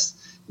it.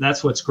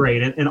 That's what's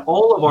great. And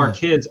all of our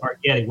kids are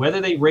getting, whether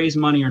they raise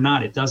money or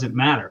not, it doesn't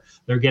matter.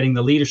 They're getting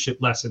the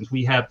leadership lessons.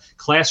 We have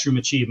classroom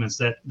achievements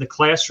that the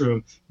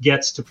classroom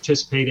gets to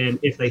participate in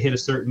if they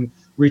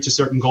reach a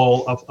certain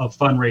goal of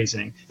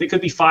fundraising. It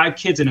could be 5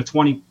 kids in a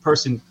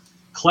 20-person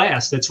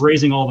class that's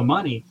raising all the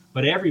money,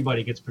 but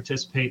everybody gets to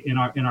participate in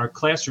our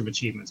classroom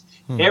achievements.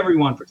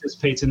 Everyone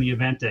participates in the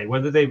event day,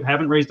 whether they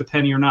haven't raised a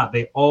penny or not.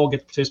 They all get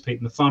to participate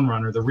in the fun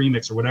run or the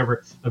remix or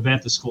whatever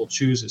event the school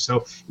chooses.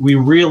 So we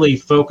really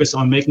focus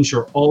on making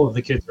sure all of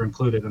the kids are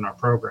included in our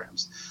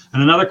programs.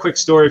 And another quick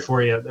story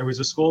for you. There was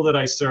a school that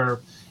I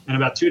served, and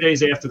about 2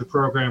 days after the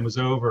program was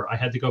over, I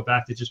had to go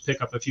back to just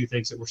pick up a few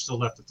things that were still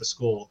left at the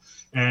school.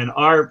 And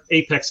our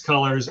Apex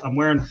colors, I'm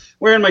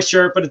wearing my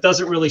shirt, but it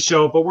doesn't really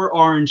show, but we're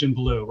orange and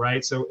blue,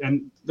 right? So,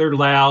 and they're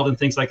loud and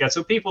things like that.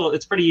 So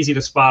it's pretty easy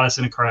to spot us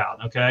in a crowd,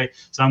 okay?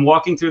 So I'm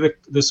walking through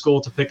the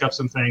school to pick up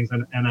some things,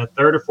 and a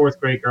 3rd or 4th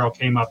grade girl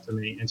came up to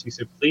me, and she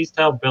said, please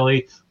tell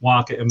Billy,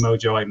 Wonka, and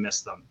Mojo I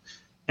missed them.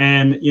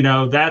 And,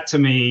 that to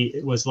me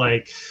was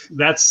like,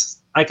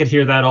 I could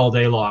hear that all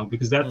day long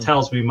because that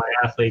tells me my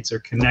athletes are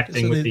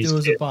connecting with these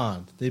kids. There was a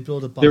bond. They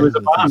built a bond. There was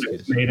a bond that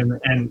was made,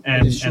 and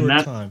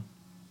that time.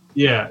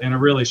 Yeah, in a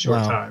really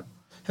short time.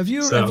 Have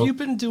you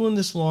been doing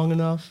this long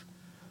enough?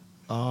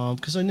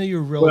 Because I know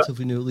you're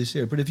relatively new, at least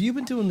here. But have you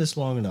been doing this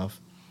long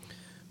enough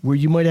where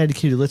you might have had a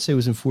kid who, let's say,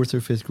 was in 4th or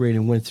 5th grade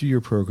and went through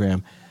your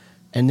program,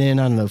 and then,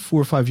 I don't know,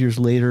 4 or 5 years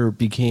later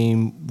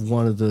became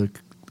one of the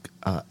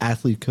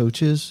athlete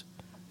coaches?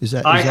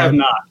 I have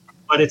not.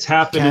 But it's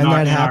happened. Can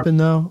that happen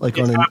though? Like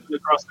it's happened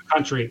across the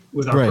country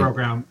with our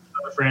program,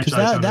 other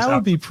franchise. That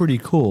would be pretty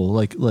cool.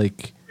 Like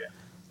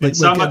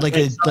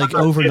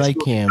overnight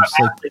camps.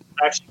 They've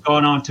actually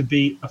gone on to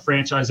be a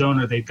franchise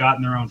owner. They've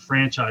gotten their own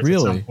franchise at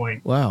some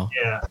point. Wow.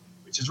 Yeah,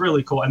 which is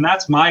really cool. And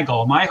that's my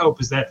goal. My hope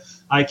is that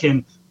I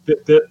can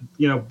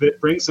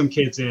bring some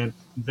kids in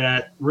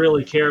that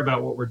really care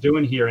about what we're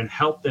doing here and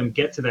help them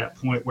get to that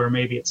point where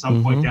maybe at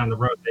some point down the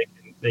road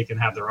they can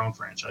have their own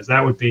franchise.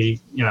 That would be,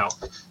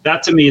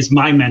 that to me is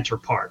my mentor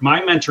part.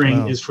 My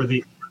mentoring is for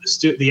the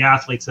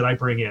athletes that I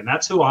bring in.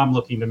 That's who I'm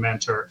looking to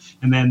mentor,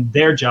 and then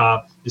their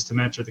job is to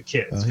mentor the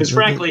kids. Because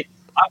frankly,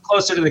 I'm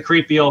closer to the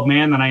creepy old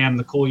man than I am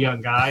the cool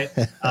young guy.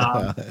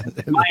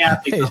 My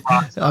athletes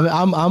are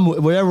awesome. I'm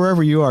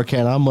wherever you are,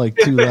 Ken. I'm like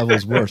 2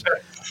 levels worse.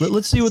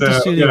 Let's see what the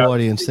studio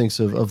audience thinks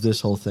of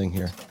this whole thing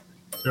here.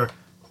 Sure.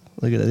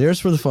 Look at that. There's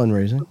for the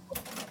fundraising.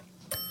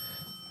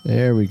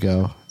 There we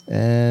go.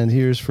 And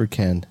here's for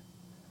Ken.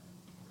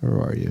 Where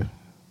are you?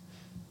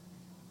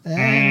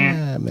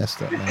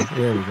 Messed up, man.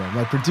 There we go.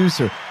 My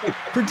producer.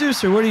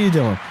 Producer, what are you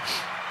doing?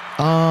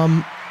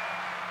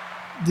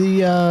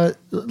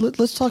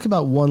 Let's talk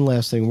about one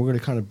last thing. We're going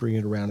to kind of bring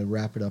it around and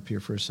wrap it up here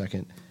for a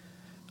second.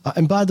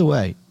 And by the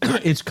way,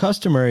 it's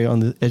customary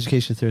on the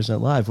Education Thursday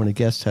Night Live when a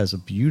guest has a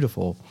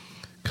beautiful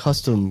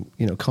custom,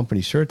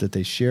 company shirt that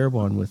they share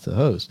one with the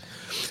host.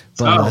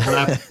 But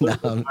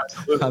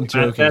I'm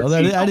joking.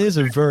 That is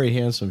a very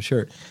handsome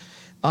shirt.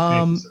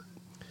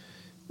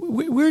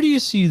 Where do you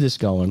see this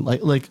going?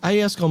 Like I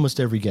ask almost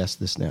every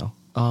guest this now.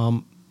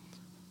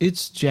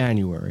 It's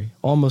January,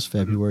 almost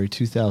February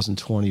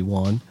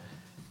 2021.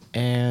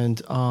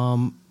 And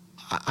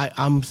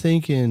I'm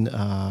thinking,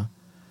 no.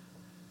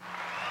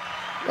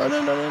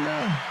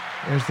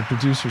 There's the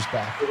producer's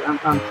back.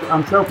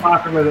 I'm so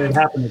popular that it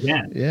happened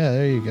again. Yeah,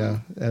 there you go.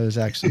 That was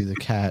actually the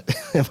cat.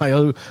 My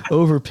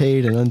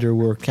overpaid and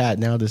underworked cat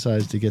now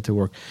decides to get to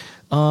work.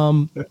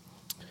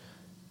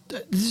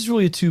 This is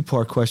really a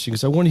 2-part question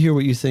because I want to hear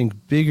what you think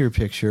bigger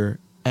picture,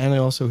 and I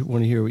also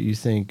want to hear what you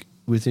think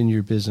within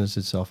your business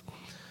itself.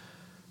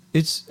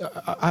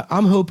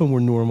 I'm hoping we're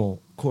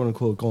normal, quote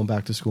unquote, going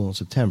back to school in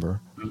September.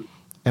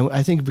 And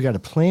I think we got a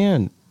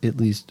plan, at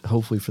least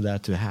hopefully, for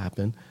that to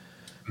happen.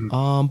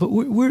 But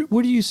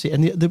where do you see?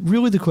 And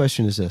the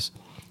question is this: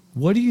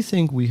 what do you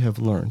think we have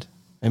learned?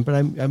 But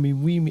I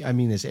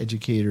mean, as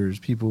educators,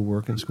 people who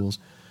work in schools,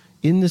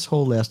 in this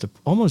whole last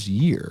almost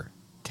year,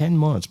 10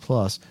 months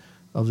plus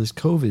of this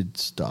COVID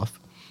stuff,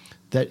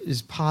 that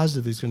is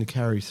positive is going to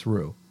carry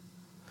through.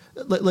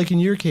 Like in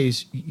your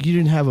case, you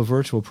didn't have a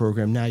virtual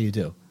program, now you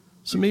do.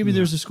 So maybe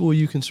there's a school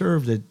you can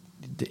serve that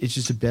it's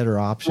just a better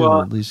option,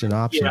 or at least an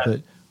option. Yeah.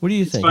 But what do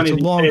you think? It's a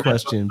long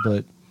question,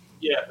 but.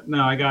 Yeah,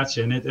 no, I got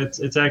you. And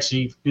it's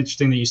actually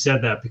interesting that you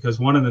said that, because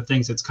one of the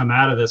things that's come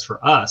out of this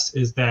for us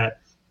is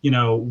that,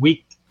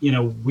 we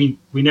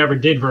never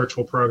did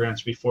virtual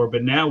programs before,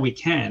 but now we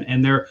can.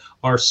 And there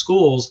are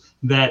schools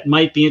that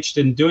might be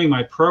interested in doing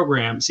my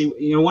program. See,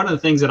 one of the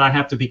things that I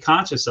have to be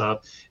conscious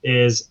of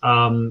is,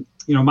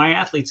 my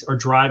athletes are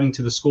driving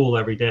to the school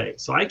every day.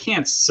 So I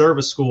can't serve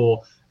a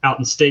school out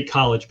in State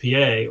College,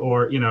 PA,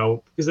 or,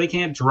 because they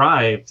can't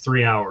drive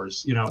 3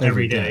 hours,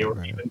 every day,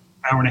 or even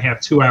hour and a half,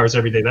 2 hours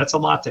every day. That's a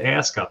lot to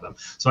ask of them.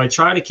 So I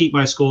try to keep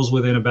my schools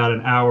within about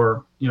an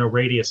hour,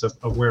 radius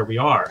of where we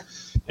are.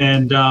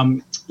 And,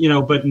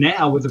 but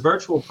now with the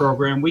virtual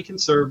program, we can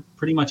serve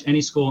pretty much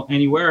any school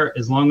anywhere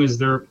as long as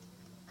they're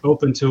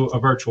open to a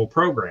virtual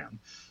program.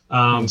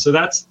 So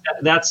that's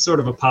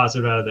sort of a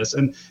positive out of this.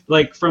 And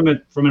like from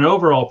an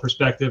overall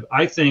perspective,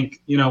 I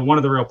think, one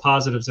of the real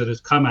positives that has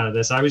come out of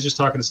this, I was just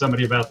talking to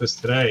somebody about this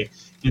today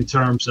in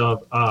terms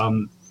of,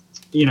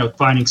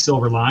 finding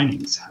silver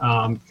linings,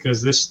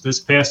 because this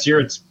past year,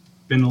 it's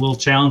been a little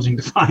challenging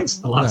to find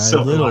a lot of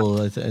silver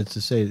linings.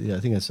 To say, I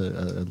think it's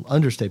an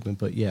understatement,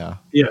 but yeah.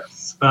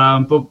 Yes.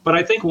 But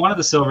I think one of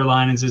the silver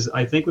linings is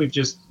I think we've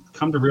just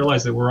come to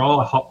realize that we're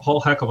all a whole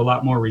heck of a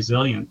lot more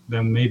resilient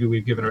than maybe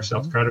we've given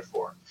ourselves credit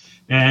for.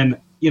 And,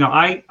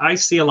 I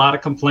see a lot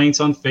of complaints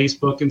on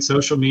Facebook and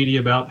social media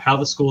about how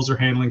the schools are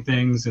handling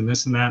things and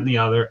this and that and the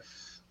other.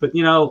 But,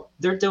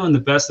 they're doing the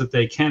best that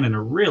they can in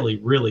a really,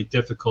 really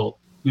difficult,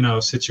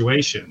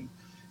 situation.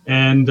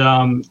 And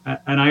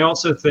I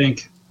also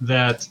think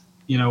that,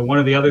 one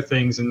of the other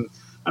things, and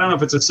I don't know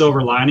if it's a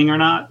silver lining or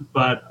not,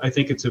 but I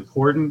think it's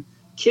important.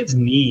 Kids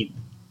need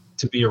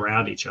to be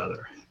around each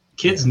other.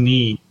 Kids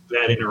need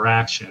that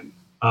interaction.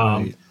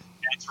 And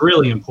it's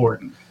really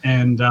important.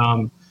 And,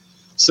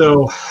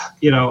 so,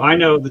 I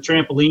know the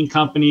trampoline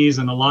companies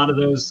and a lot of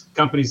those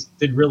companies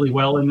did really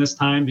well in this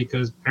time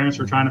because parents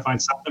were trying to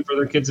find something for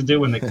their kids to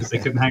do because they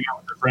couldn't hang out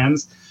with their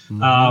friends.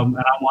 And I'm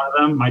one of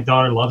them. My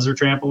daughter loves her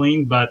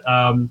trampoline, but,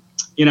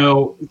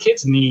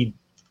 kids need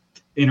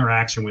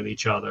interaction with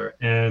each other.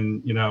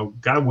 And,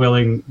 God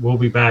willing, we'll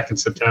be back in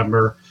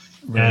September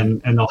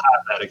and they'll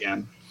have that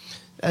again.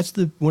 That's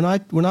when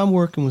I'm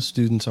working with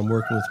students, I'm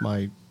working with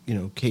my,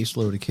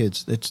 caseload of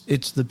kids.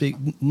 It's the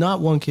big,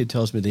 not one kid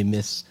tells me they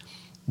miss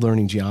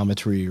learning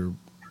geometry or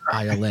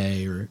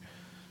ILA or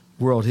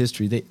world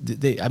history.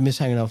 I miss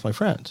hanging out with my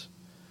friends.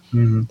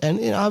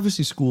 And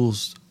obviously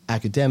school's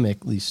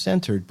academically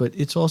centered, but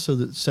it's also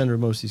the center of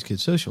most of these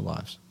kids' social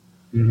lives.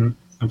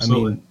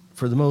 Absolutely. I mean,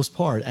 for the most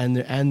part, and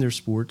their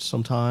sports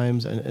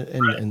sometimes,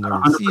 and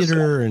their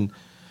theater, and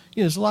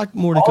there's a lot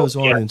more that goes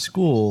on in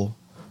school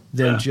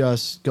than Yeah.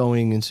 just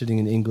going and sitting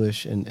in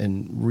English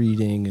and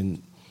reading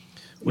and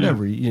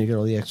whatever. You get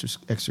all the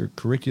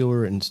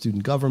extracurricular and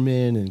student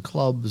government and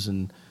clubs,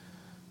 and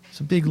it's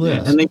a big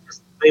Yeah, list. and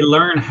they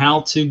learn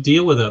how to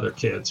deal with other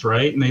kids,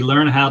 right? And they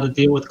learn how to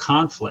deal with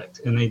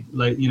conflict, and they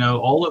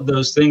all of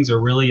those things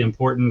are really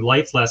important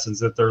life lessons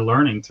that they're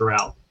learning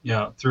throughout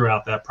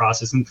that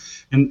process.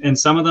 And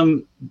some of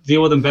them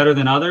deal with them better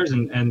than others,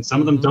 and some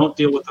of them don't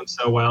deal with them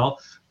so well.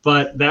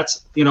 But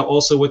that's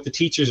also what the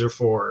teachers are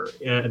for,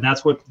 and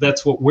that's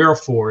what we're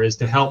for, is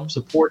to help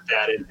support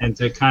that and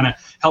to kind of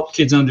help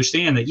kids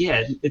understand that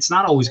it's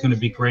not always going to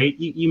be great.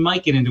 You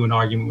might get into an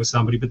argument with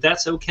somebody, but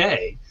that's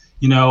okay.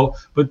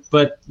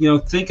 But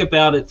think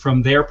about it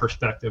from their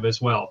perspective as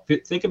well.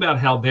 Think about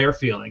how they're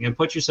feeling and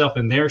put yourself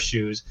in their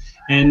shoes.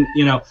 And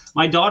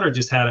my daughter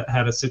just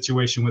had a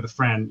situation with a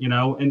friend,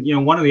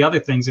 and one of the other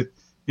things that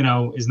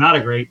is not a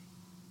great,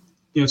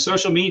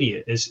 social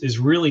media is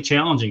really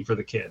challenging for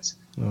the kids,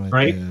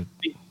 right?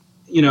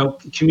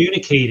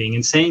 Communicating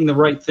and saying the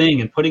right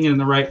thing and putting it in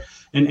the right.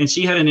 And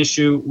she had an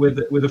issue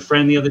with a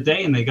friend the other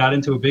day, and they got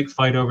into a big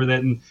fight over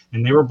that, and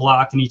they were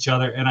blocking each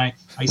other. And I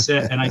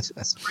said,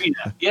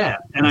 Sabrina,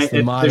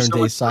 the modern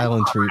day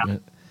silent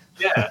treatment.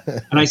 Yeah.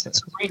 And I said,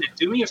 Sabrina,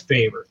 do me a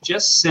favor.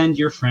 Just send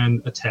your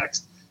friend a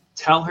text.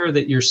 Tell her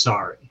that you're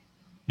sorry.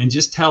 And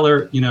just tell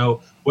her,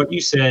 what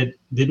you said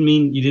you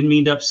didn't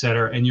mean to upset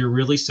her, and you're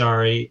really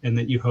sorry, and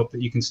that you hope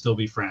that you can still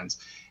be friends.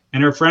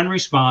 And her friend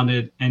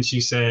responded, and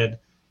she said,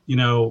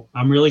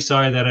 I'm really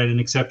sorry that I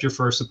didn't accept your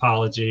first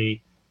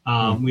apology.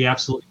 We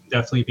absolutely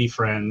definitely be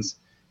friends.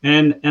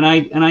 And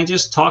I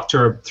just talked to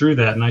her through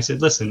that. And I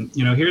said, listen,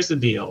 here's the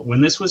deal.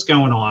 When this was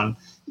going on,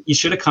 you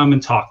should have come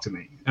and talked to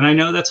me. And I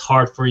know that's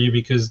hard for you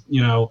because,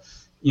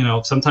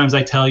 sometimes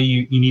I tell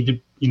you, you need to,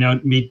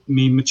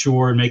 be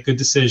mature and make good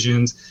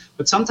decisions,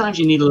 but sometimes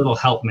you need a little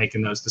help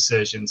making those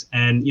decisions.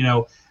 And,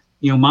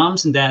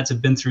 moms and dads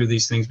have been through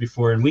these things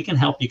before, and we can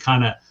help you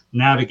kind of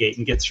navigate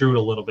and get through it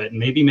a little bit and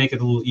maybe make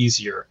it a little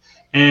easier.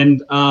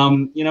 And,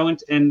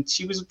 and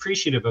she was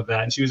appreciative of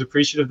that. And she was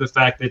appreciative of the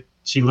fact that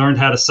she learned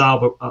how to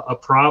solve a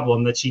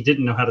problem that she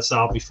didn't know how to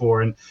solve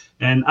before. And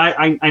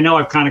I know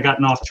I've kind of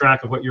gotten off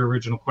track of what your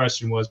original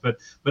question was, but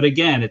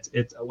again,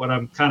 it's what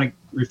I'm kind of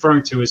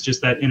referring to is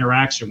just that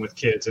interaction with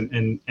kids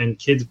and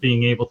kids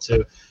being able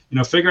to,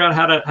 figure out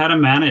how to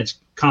manage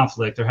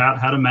conflict or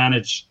how to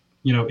manage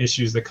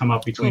issues that come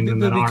up between them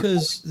that aren't.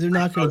 Because they're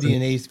not going to be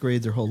in 8th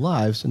grade their whole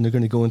lives, and they're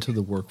going to go into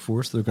the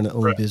workforce. They're going to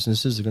own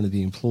businesses. They're going to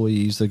be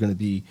employees. They're going to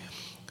be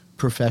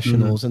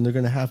professionals, and they're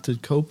going to have to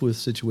cope with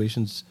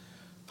situations,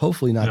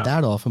 hopefully not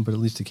that often, but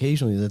at least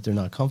occasionally, that they're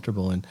not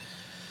comfortable in.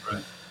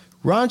 Right.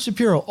 Ron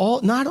Shapiro,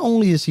 not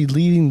only is he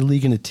leading the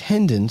league in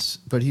attendance,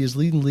 but he is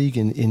leading the league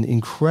in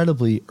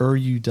incredibly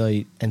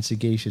erudite and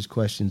sagacious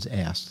questions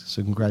asked.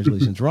 So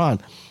congratulations, Ron.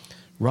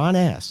 Ron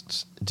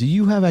asks, do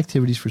you have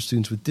activities for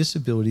students with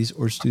disabilities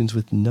or students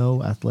with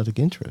no athletic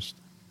interest?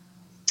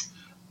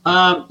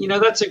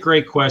 That's a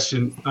great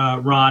question,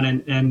 Ron,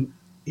 and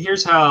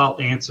here's how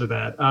I'll answer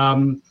that.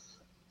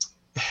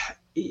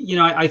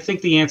 I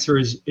think the answer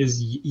is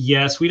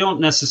yes. We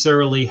don't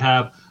necessarily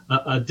have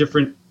a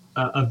different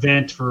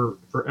event for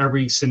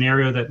every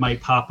scenario that might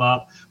pop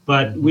up,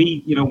 but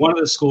we, one of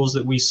the schools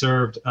that we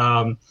served,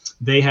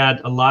 they had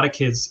a lot of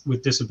kids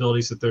with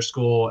disabilities at their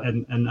school,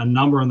 and a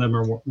number of them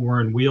were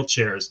in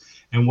wheelchairs.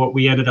 And what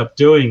we ended up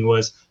doing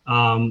was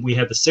we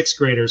had the 6th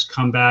graders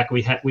come back.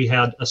 We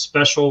had a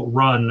special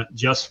run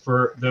just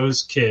for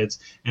those kids,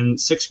 and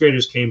 6th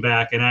graders came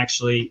back and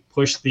actually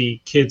pushed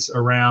the kids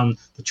around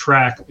the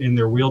track in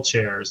their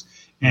wheelchairs.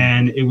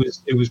 And it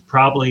was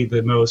probably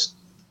the most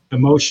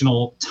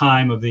emotional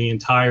time of the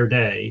entire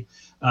day.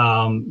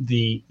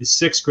 The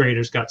 6th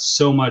graders got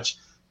so much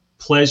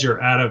pleasure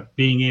out of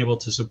being able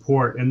to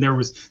support, and there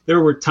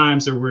were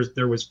times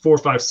there was 4,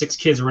 5, 6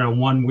 kids around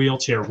one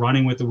wheelchair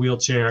running with the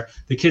wheelchair.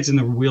 The kids in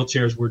the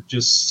wheelchairs were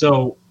just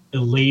so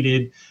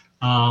elated.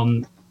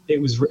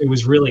 It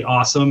was really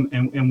awesome,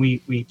 and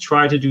we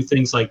try to do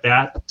things like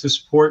that to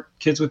support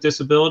kids with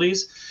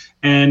disabilities.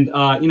 And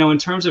in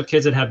terms of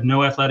kids that have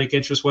no athletic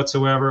interest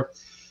whatsoever,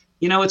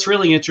 it's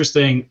really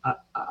interesting.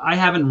 I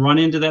haven't run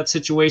into that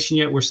situation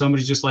yet where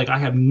somebody's just like, I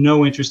have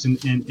no interest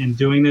in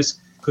doing this,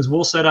 because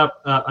we'll set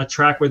up a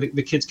track where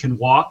the kids can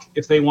walk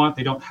if they want.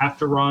 They don't have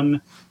to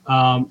run.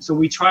 So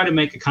we try to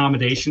make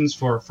accommodations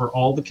for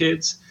all the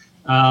kids.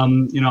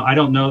 I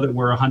don't know that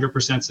we're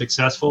 100%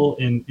 successful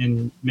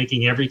in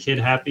making every kid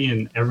happy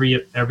in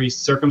every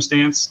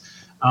circumstance,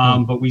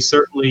 but we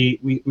certainly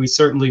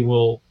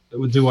will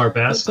do our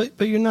best.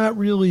 But you're not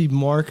really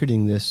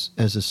marketing this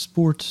as a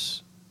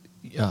sports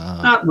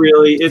not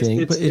really.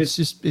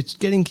 It's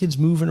getting kids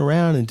moving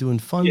around and doing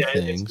fun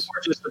things. It's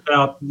more just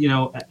about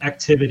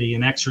activity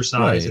and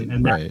exercise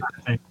and that kind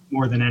of thing,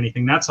 more than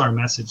anything. That's our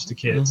message to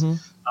kids.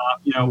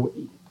 We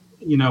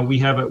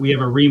have a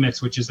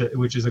remix, which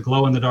is a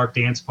glow in the dark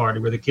dance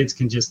party where the kids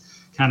can just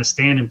kind of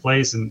stand in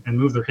place and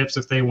move their hips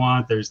if they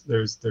want. There's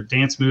their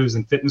dance moves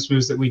and fitness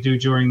moves that we do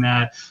during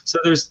that. So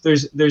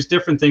there's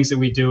different things that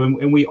we do,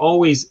 and we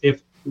always,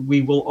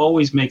 we will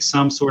always make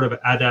some sort of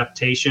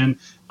adaptation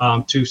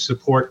to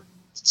support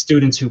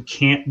students who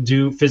can't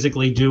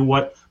physically do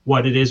what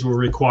it is we're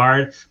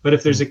required. But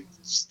if there's a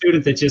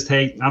student that just,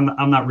 hey,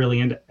 I'm not really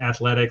into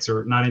athletics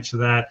or not into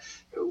that,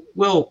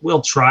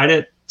 we'll try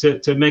to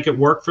make it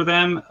work for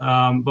them.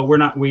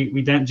 But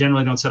we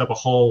generally don't set up a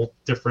whole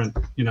different,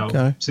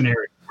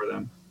 scenario for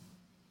them.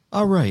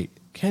 All right.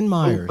 Ken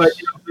Meyers. But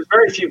there's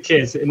very few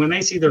kids, and when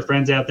they see their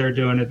friends out there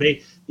doing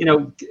it,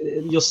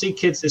 you'll see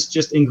kids that's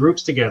just in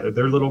groups together.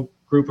 They're a little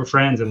group of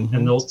friends, and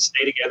they'll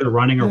stay together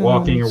running or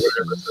walking or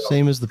whatever. So.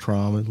 Same as the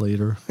prom and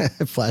later.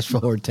 Flash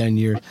forward 10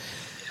 years.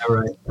 Yeah,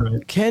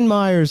 right. Ken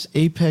Meyers,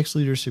 Apex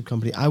Leadership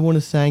Company. I want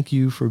to thank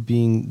you for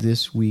being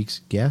this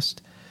week's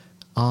guest.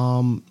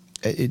 Listen,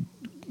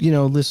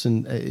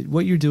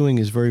 what you're doing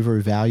is very,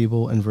 very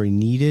valuable and very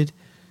needed.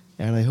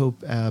 And I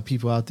hope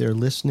people out there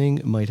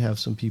listening might have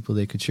some people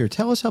they could share.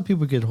 Tell us how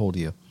people get a hold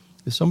of you.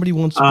 If somebody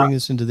wants to bring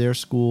this into their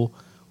school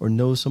or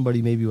knows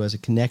somebody maybe who has a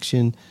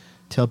connection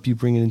to help you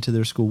bring it into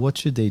their school, what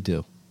should they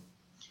do?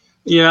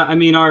 Yeah, I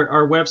mean,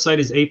 our website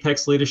is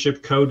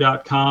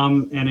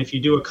apexleadershipco.com. And if you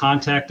do a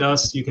contact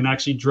us, you can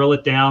actually drill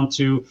it down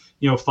to,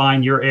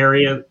 find your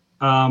area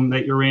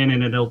that you're in,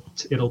 and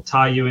it'll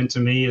tie you into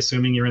me,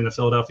 assuming you're in the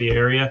Philadelphia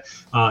area.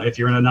 If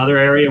you're in another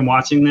area and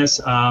watching this,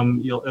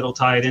 it'll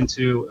tie it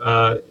into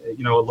a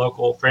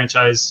local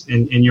franchise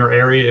in your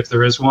area if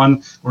there is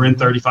one. We're in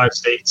 35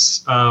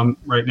 states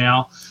right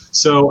now.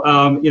 So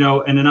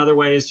and another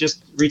way is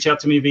just reach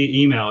out to me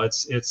via email.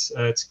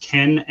 It's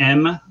Ken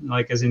M,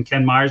 like as in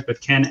Ken Meyers,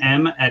 but Ken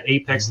M at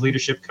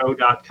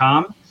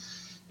apexleadershipco.com.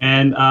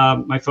 And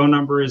my phone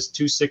number is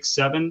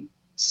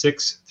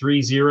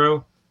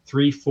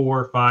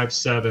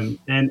 267-630-3457.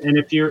 And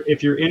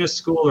if you're in a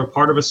school or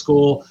part of a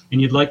school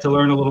and you'd like to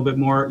learn a little bit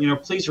more,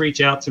 please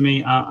reach out to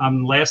me.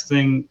 Last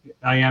thing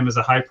I am is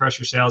a high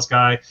pressure sales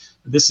guy.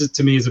 This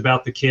to me is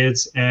about the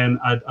kids, and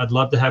I'd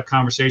love to have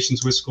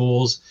conversations with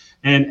schools.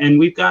 And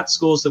we've got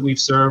schools that we've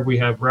served. We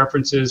have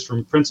references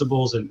from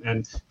principals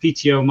and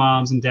PTO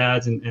moms and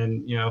dads and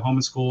home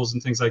and schools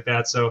and things like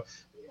that. So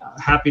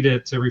happy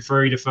to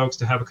refer you to folks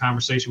to have a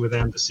conversation with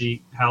them to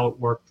see how it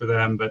worked for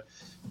them. But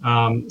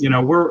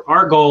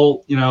our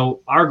goal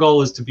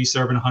is to be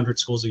serving 100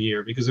 schools a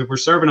year, because if we're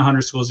serving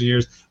 100 schools a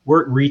year,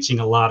 we're reaching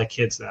a lot of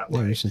kids that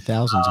way. Yeah, reaching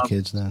thousands of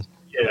kids then.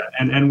 Yeah,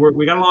 and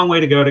we got a long way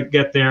to go to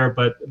get there,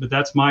 but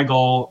that's my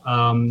goal.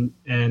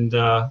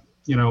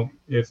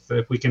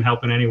 If we can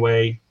help in any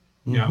way,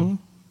 hope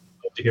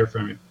to hear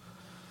from you.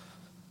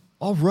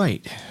 All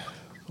right.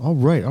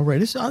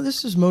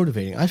 This is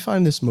motivating. I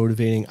find this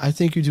motivating. I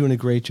think you're doing a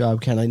great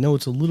job, Ken. I know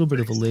it's a little bit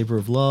of a labor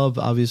of love.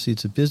 Obviously,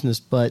 it's a business,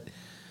 but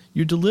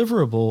your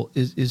deliverable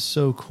is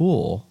so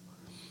cool,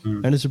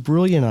 and it's a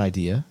brilliant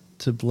idea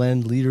to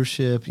blend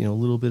leadership, a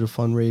little bit of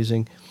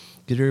fundraising,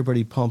 get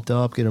everybody pumped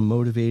up, get them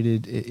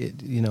motivated.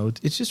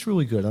 It's just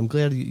really good. I'm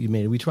glad you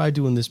made it. We tried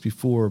doing this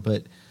before,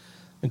 but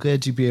I'm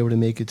glad you'd be able to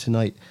make it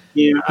tonight.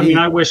 Yeah, I mean,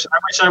 I wish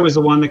I was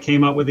the one that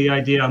came up with the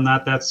idea. I'm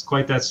not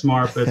quite that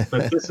smart, but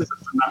this is,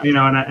 and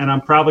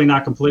I'm probably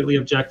not completely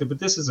objective, but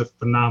this is a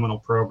phenomenal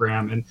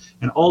program, and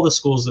all the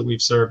schools that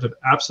we've served have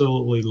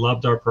absolutely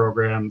loved our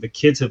program. The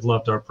kids have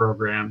loved our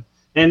program,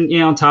 and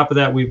on top of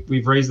that,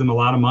 we've raised them a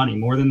lot of money,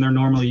 more than they're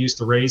normally used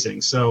to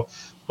raising. So,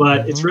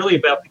 but it's really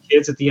about the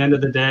kids at the end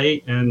of the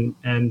day, and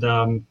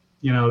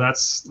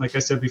that's, like I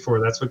said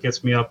before, that's what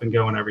gets me up and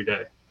going every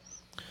day.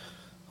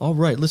 All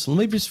right, listen,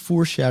 let me just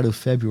foreshadow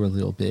February a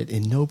little bit.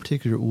 In no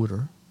particular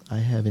order, I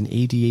have an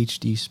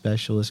ADHD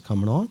specialist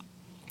coming on.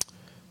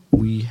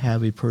 We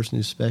have a person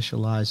who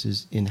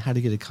specializes in how to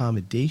get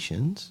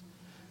accommodations.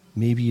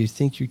 Maybe you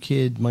think your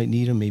kid might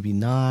need them, maybe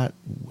not.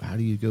 How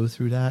do you go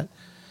through that?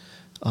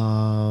 We have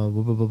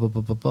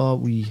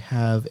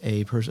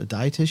a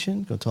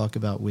dietitian, going to talk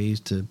about ways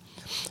to,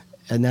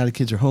 and now the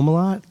kids are home a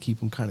lot, keep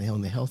them kind of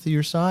on the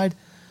healthier side.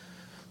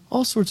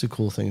 All sorts of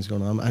cool things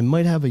going on. I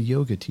might have a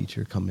yoga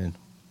teacher come in.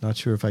 Not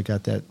sure if I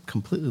got that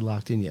completely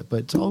locked in yet,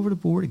 but it's all over the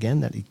board. Again,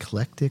 that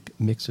eclectic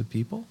mix of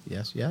people.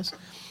 Yes.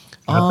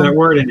 Got that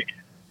word in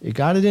again. You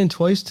got it in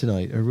twice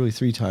tonight, or really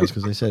three times,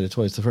 because I said it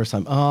twice the first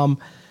time.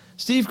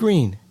 Steve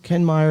Green,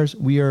 Ken Meyers,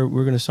 we're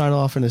going to sign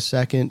off in a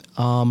second.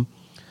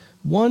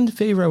 One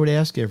favor I would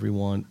ask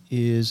everyone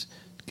is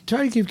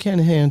try to give Ken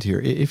a hand here.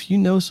 If you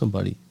know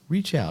somebody,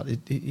 reach out.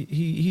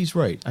 He's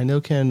right. I know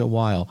Ken a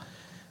while.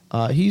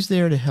 He's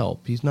there to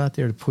help. He's not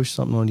there to push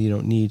something on you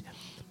don't need.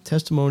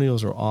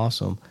 Testimonials are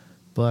awesome,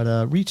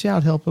 but reach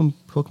out, help them,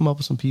 hook them up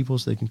with some people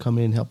so they can come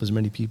in and help as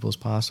many people as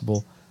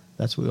possible.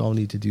 That's what we all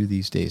need to do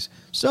these days.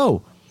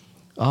 So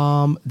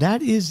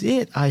that is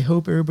it. I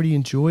hope everybody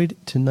enjoyed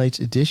tonight's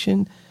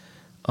edition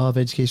of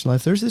Education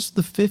Live Thursday. This is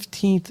the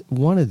 15th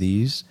one of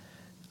these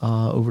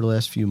over the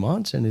last few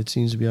months, and it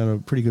seems to be on a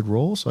pretty good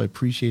roll, so I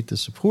appreciate the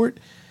support.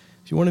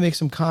 If you want to make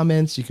some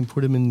comments, you can put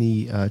them in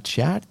the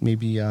chat.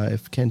 Maybe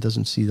if Ken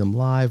doesn't see them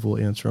live,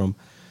 we'll answer them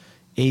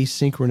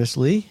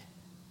asynchronously.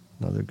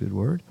 Another good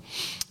word.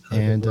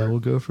 And we'll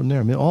go from there.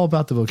 I mean, all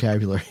about the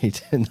vocabulary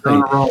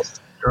tonight.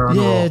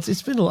 Yeah,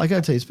 it's been. I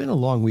gotta tell you, it's been a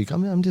long week.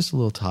 I'm just a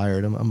little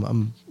tired.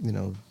 I'm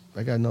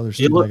I got another You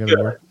student look I got to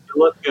good. work.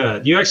 You look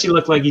good. You actually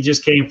look like you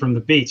just came from the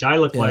beach. I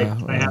look like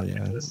I have yeah.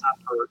 been to the sun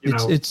for,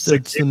 It's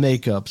 6 the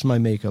makeup. It's my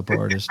makeup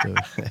artist. I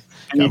Got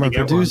need my to get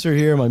one. producer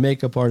here, my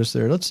makeup artist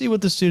there. Let's see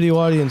what the studio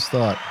audience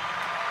thought.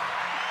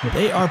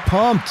 They are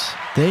pumped.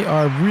 They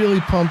are really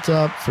pumped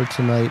up for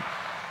tonight.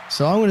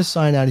 So I'm going to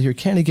sign out of here.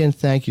 Ken, again,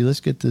 thank you. Let's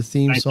get the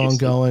theme song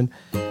going.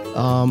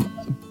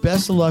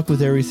 Best of luck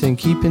with everything.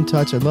 Keep in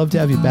touch. I'd love to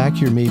have you back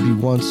here maybe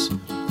once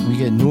we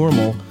get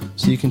normal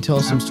so you can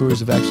tell some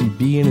stories of actually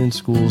being in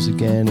schools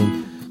again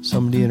and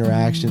some of the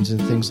interactions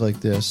and things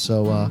like this.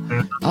 So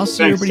I'll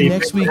see everybody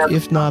next week,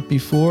 if not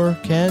before.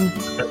 Ken,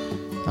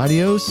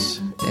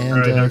 adios,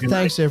 and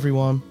thanks,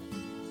 everyone.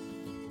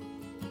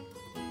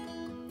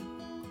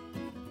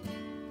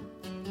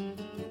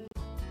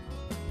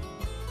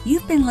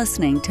 You've been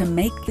listening to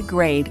Make the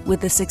Grade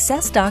with the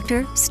Success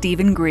Doctor,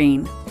 Stephen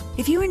Green.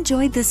 If you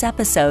enjoyed this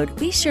episode,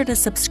 be sure to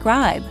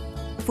subscribe.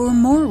 For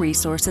more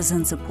resources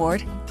and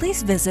support,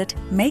 please visit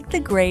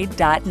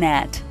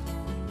makethegrade.net.